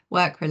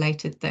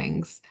work-related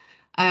things.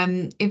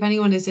 If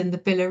anyone is in the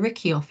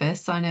Billericay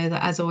office, I know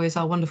that, as always,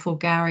 our wonderful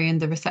Gary and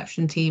the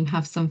reception team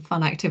have some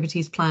fun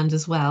activities planned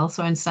as well.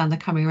 So I understand they're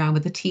coming around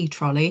with a tea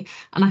trolley,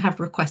 and I have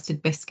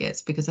requested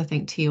biscuits, because I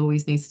think tea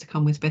always needs to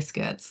come with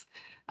biscuits.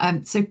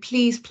 So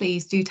please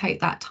do take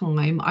that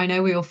time. I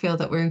know we all feel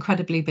that we're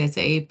incredibly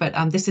busy, but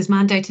this is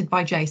mandated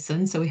by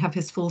Jason, so we have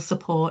his full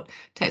support.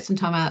 Take some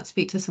time out,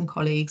 speak to some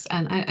colleagues,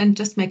 and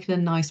just make it a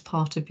nice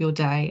part of your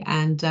day.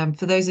 And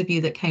for those of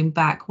you that came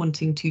back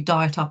wanting to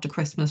diet after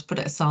Christmas, put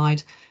it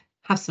aside,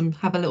 have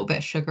a little bit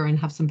of sugar and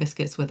have some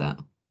biscuits with it.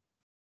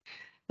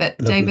 But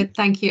lovely. David,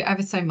 thank you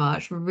ever so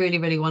much. Really,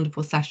 really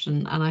wonderful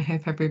session, and I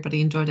hope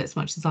everybody enjoyed it as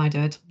much as I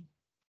did.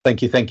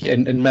 Thank you.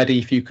 And Maddie,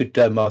 if you could,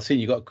 Martin,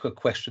 you got a quick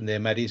question there,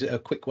 Maddie. Is it a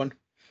quick one?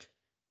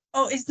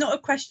 Oh, it's not a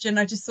question.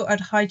 I just thought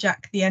I'd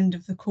hijack the end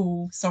of the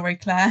call. Sorry,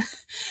 Claire.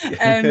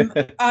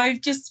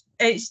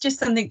 It's just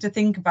something to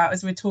think about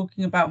as we're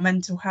talking about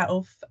mental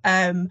health.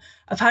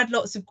 I've had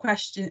lots of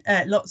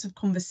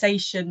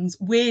conversations,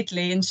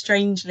 weirdly and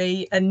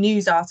strangely, and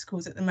news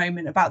articles at the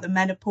moment about the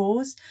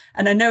menopause.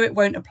 And I know it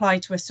won't apply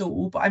to us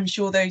all, but I'm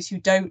sure those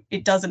who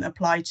it doesn't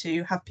apply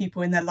to have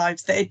people in their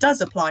lives that it does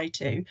apply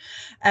to.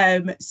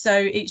 So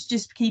it's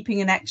just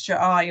keeping an extra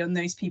eye on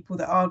those people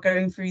that are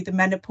going through the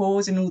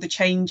menopause and all the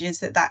changes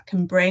that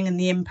can bring and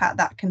the impact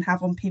that can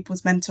have on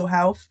people's mental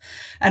health.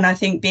 And I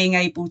think being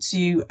able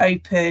to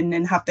open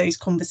and have those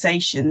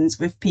conversations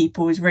with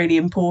people is really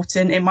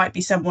important. It might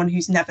be someone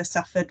who's never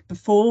suffered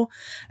before,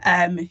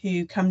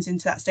 who comes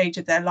into that stage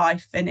of their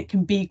life, and it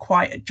can be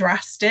quite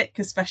drastic,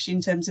 especially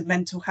in terms of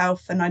mental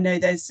health. And I know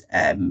there's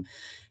an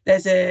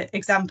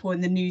example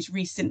in the news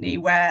recently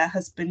where a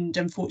husband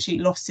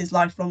unfortunately lost his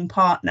lifelong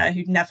partner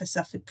who'd never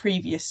suffered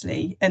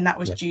previously, and that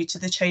was due to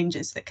the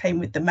changes that came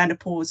with the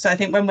menopause. So I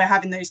think when we're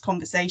having those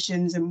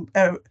conversations and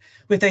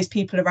with those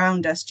people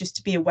around us, just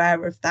to be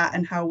aware of that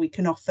and how we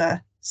can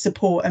offer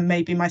support, and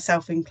maybe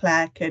myself and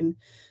Claire can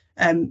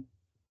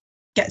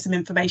get some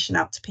information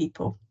out to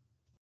people.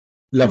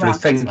 Lovely,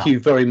 thank you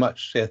very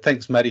much. Yeah,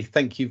 thanks, Maddie.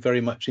 Thank you very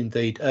much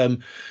indeed.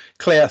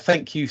 Claire,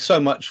 thank you so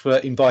much for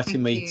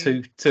inviting me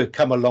to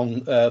come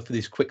along for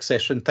this quick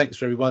session. Thanks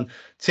for everyone.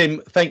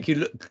 Tim, thank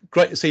you.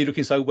 Great to see you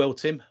looking so well,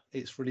 Tim.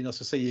 It's really nice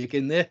to see you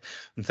again there,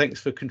 and thanks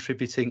for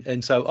contributing.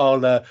 And so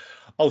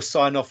I'll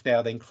sign off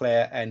now then,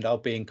 Claire, and I'll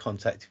be in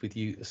contact with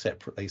you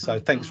separately. So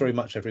thanks very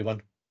much,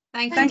 everyone.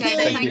 Thank you,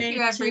 David. Thank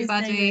you,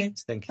 everybody.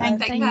 Thank you.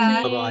 Thank you.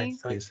 Bye-bye.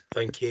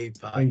 Thank you.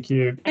 Bye. Thank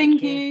you.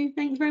 Thank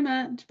you very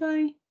much.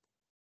 Bye.